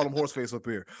 Yeah, they call him Horseface up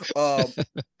here.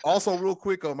 Also, real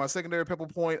quick, my secondary pepper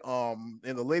point.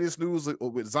 In the latest news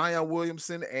with Zion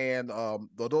Williamson and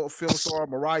the adult film star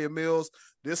Mariah Mills,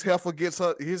 this heifer gets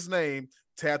his name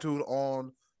tattooed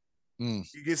on.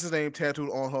 He gets his name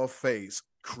tattooed on her face.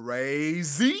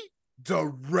 Crazy.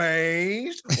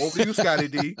 Deranged. Over to you, Scotty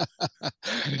D.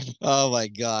 Oh my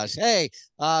gosh. Hey,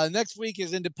 next week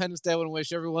is Independence Day. I want to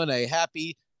wish everyone a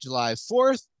happy July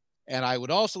 4th. And I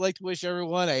would also like to wish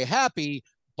everyone a happy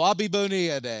Bobby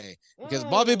Bonilla Day, because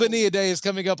Bobby Bonilla Day is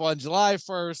coming up on July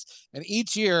 1st. And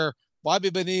each year,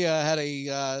 Bobby Bonilla had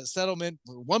a settlement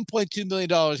for $1.2 million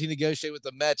he negotiated with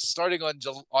the Mets starting on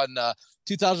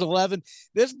 2011.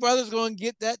 This brother's going to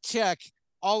get that check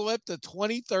all the way up to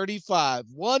 2035.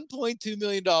 $1.2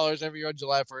 million every year on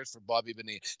July 1st for Bobby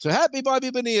Bonilla. So happy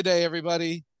Bobby Bonilla Day,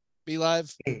 everybody. Be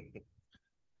live.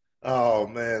 Oh,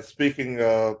 man. Speaking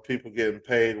of people getting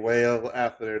paid well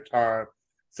after their time,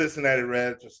 Cincinnati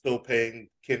Reds are still paying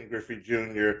Ken Griffey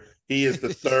Jr. He is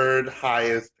the third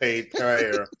highest paid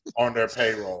player on their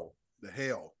payroll. The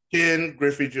hell. Ken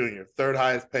Griffey Jr., third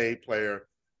highest paid player,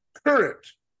 current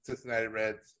Cincinnati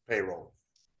Reds payroll.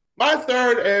 My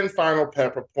third and final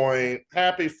pepper point.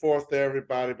 Happy 4th to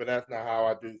everybody, but that's not how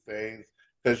I do things,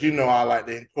 because you know I like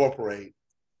to incorporate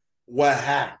what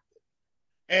happened.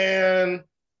 And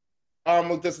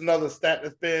just another stat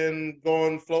that's been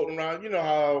floating around. You know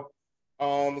how,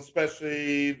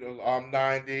 especially the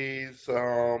 90s,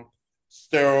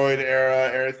 steroid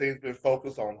era, everything's been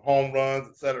focused on home runs,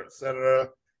 et cetera, et cetera.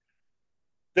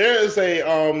 There is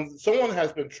someone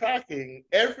has been tracking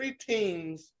every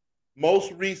team's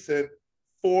most recent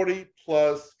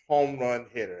 40-plus home run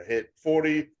hitter, hit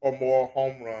 40 or more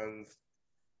home runs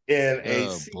in a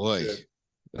season.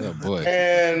 Oh, boy.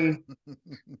 And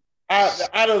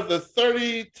out of the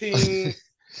 30 teams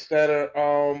that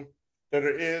are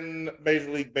in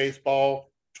Major League Baseball,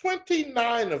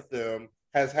 29 of them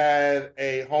has had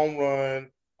a home run,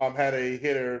 had a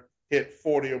hitter hit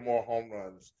 40 or more home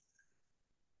runs.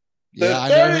 I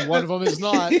know who one of them is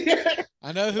not.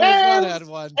 I know who has not had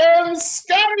one. And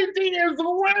Scotty D is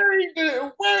wearing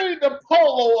the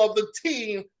polo of the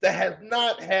team that has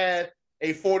not had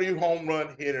a 40 home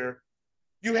run hitter.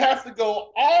 You have to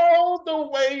go all the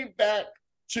way back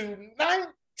to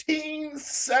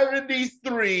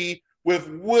 1973 with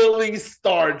Willie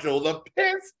Stargell. The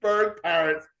Pittsburgh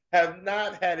Pirates have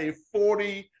not had a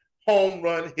 40 home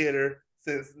run hitter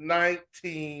since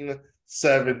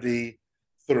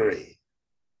 1973.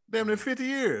 Damn near 50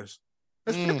 years.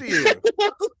 That's 50 years.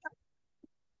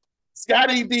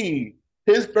 Scotty D,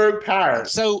 Pittsburgh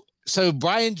Pirates. So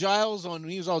Brian Giles, when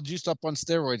he was all juiced up on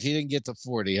steroids, he didn't get to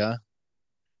 40, huh?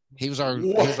 He was our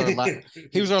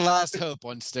last hope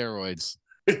on steroids.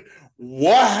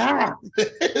 What happened?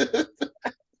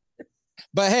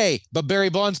 But Barry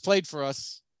Bonds played for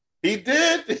us. He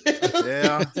did.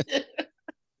 Yeah.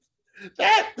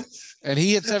 And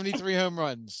he hit 73 home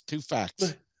runs. 2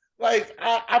 facts. Like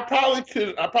I probably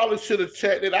should have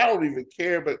checked it. I don't even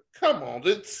care, but come on,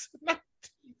 it's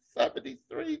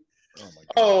 1973. Oh my God.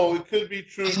 Oh, it could be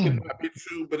true, could not be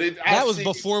true, but that was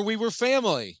before we were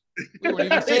family. We weren't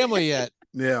even family yet.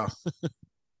 Yeah.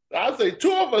 I'd say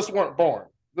 2 of us weren't born.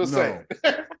 Just saying.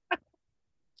 I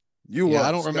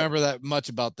don't remember that much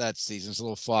about that season. It's a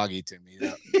little foggy to me.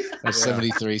 That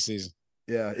 73 season.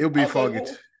 Yeah, it'll be foggy.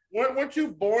 Weren't you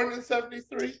born in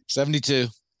 73? 72.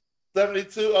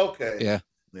 72? Okay. Yeah.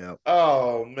 Yeah.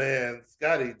 Oh, man.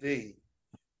 Scotty D.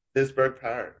 Pittsburgh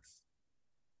Pirates.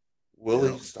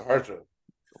 Willie Stargell.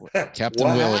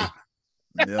 Captain Willie.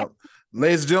 Yep.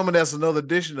 Ladies and gentlemen, that's another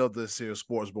edition of this here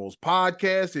Sports Bros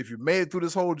podcast. If you made it through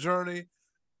this whole journey,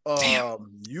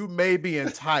 you may be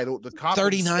entitled to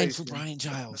compensation. 39 for Brian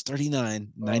Giles.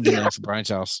 39. 99 for Brian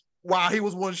Giles. Wow, he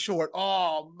was one short.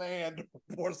 Oh, man.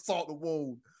 Poor salt the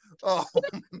wound. Oh,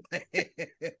 man.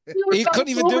 He couldn't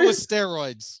even do it with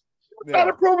steroids. Trying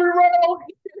to prove me wrong.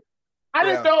 I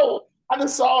didn't know. I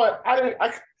just saw it.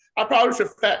 I probably should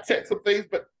fact check some things,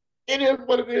 but it is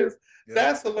what it is. Yeah.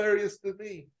 That's hilarious to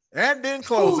me. And then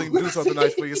closing, do something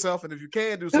nice for yourself. And if you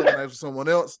can do something nice for someone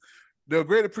else, they'll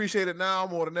greatly appreciate it now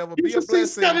more than ever. Be a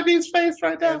blessing face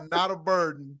right now. And not a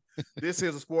burden. This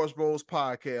is a Sports Bros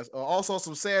podcast. Also,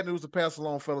 some sad news to pass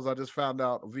along, fellas. I just found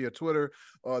out via Twitter.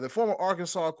 The former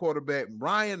Arkansas quarterback,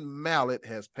 Ryan Mallett,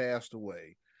 has passed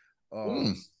away.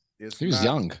 He was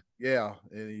young. Yeah,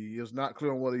 and he is not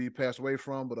clear on whether he passed away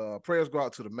from, but prayers go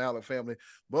out to the Mallett family.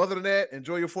 But other than that,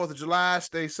 enjoy your 4th of July.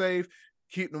 Stay safe.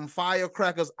 Keep them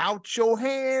firecrackers out your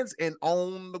hands and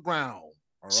on the ground.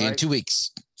 All See you in 2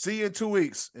 weeks. See you in 2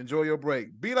 weeks. Enjoy your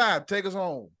break. Be Live, take us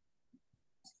home.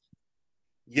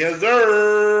 Yes, sir.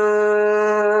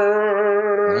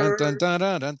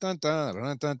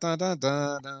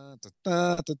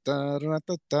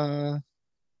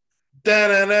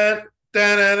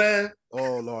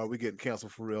 Oh, Lord, we getting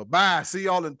canceled for real. Bye. See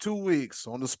y'all in 2 weeks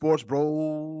on the Sports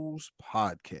Bros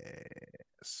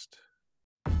podcast.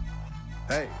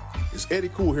 Hey, it's Eddie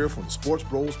Cool here from the Sports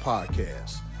Bros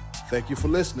podcast. Thank you for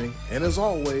listening, and as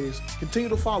always, continue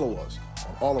to follow us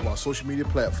on all of our social media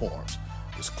platforms.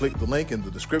 Just click the link in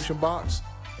the description box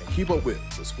and keep up with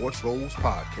the Sports Bros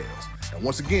podcast. And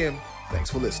once again, thanks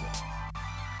for listening.